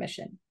full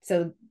commission.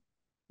 So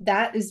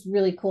that is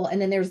really cool.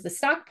 And then there's the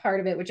stock part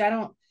of it, which I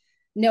don't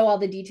know all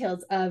the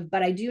details of,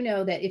 but I do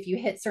know that if you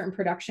hit certain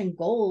production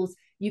goals,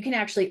 you can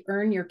actually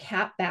earn your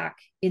cap back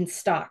in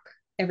stock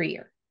every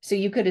year. So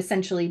you could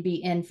essentially be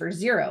in for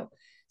zero.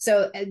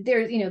 So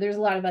there's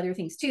a lot of other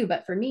things too,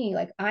 but for me,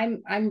 like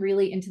I'm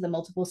really into the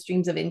multiple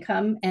streams of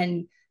income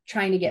and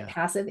trying to get Yeah.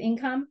 passive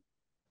income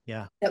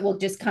Yeah. that will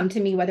just come to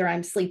me whether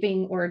I'm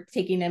sleeping or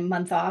taking a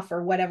month off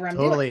or whatever I'm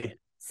doing. Totally.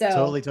 So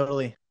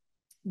Totally.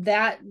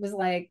 that was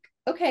like,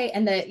 okay.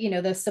 And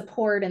the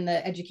support and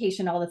the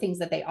education, all the things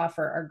that they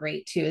offer are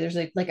great too. There's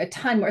like a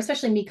ton more,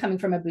 especially me coming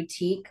from a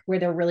boutique where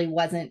there really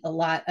wasn't a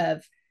lot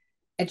of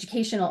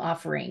educational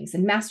offerings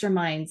and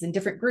masterminds and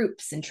different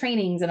groups and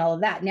trainings and all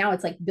of that. Now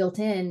it's like built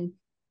in,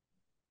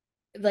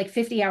 like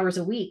 50 hours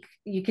a week.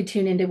 You could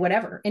tune into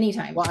whatever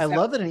anytime. Well, I So,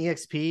 love that an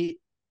EXP,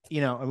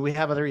 and we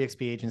have other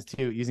EXP agents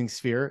too using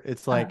Sphere.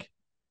 It's like,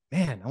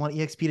 man, I want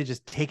EXP to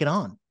just take it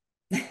on.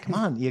 Come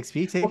on,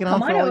 EXP, take well, it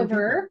come on for on all your people.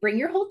 over, bring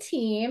your whole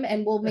team,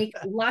 and we'll make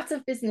lots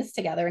of business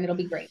together, and it'll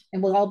be great,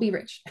 and we'll all be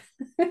rich.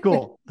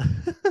 Cool.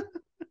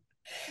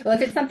 Well,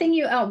 if it's something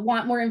you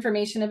want more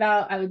information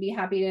about, I would be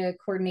happy to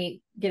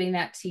coordinate getting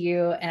that to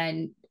you.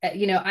 And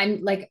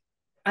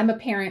I'm a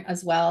parent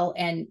as well,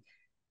 and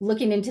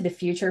looking into the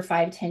future,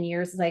 5-10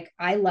 years, like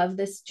I love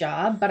this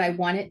job, but I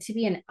want it to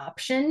be an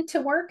option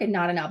to work and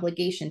not an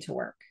obligation to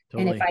work.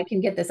 And if Totally. I can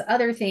get this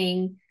other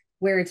thing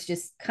where it's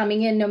just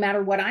coming in no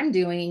matter what I'm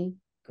doing,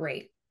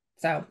 great.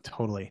 So,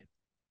 Totally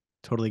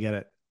get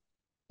it.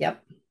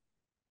 yep.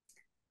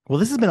 Well,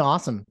 this has been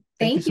awesome.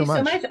 Thank you Thank so you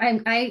so much.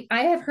 much.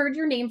 I have heard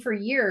your name for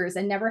years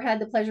and never had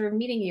the pleasure of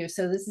meeting you.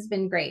 So this has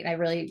been great. I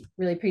really,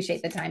 really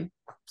appreciate the time.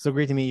 So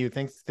great to meet you.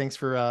 Thanks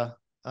for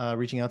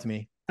reaching out to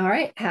me. All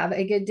right. Have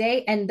a good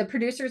day. And the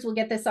producers will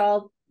get this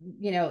all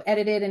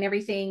edited and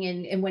everything.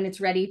 And when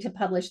it's ready to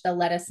publish, they'll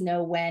let us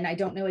know when. I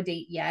don't know a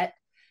date yet.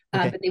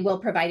 But they will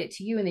provide it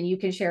to you, and then you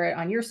can share it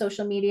on your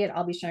social media.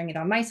 I'll be sharing it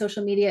on my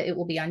social media. It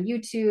will be on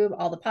YouTube,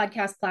 all the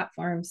podcast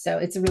platforms. So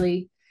it's a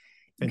really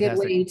good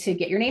way to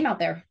get your name out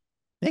there.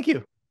 Thank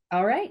you.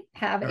 All right.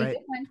 Have a good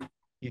one.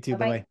 You too.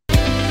 Bye-bye.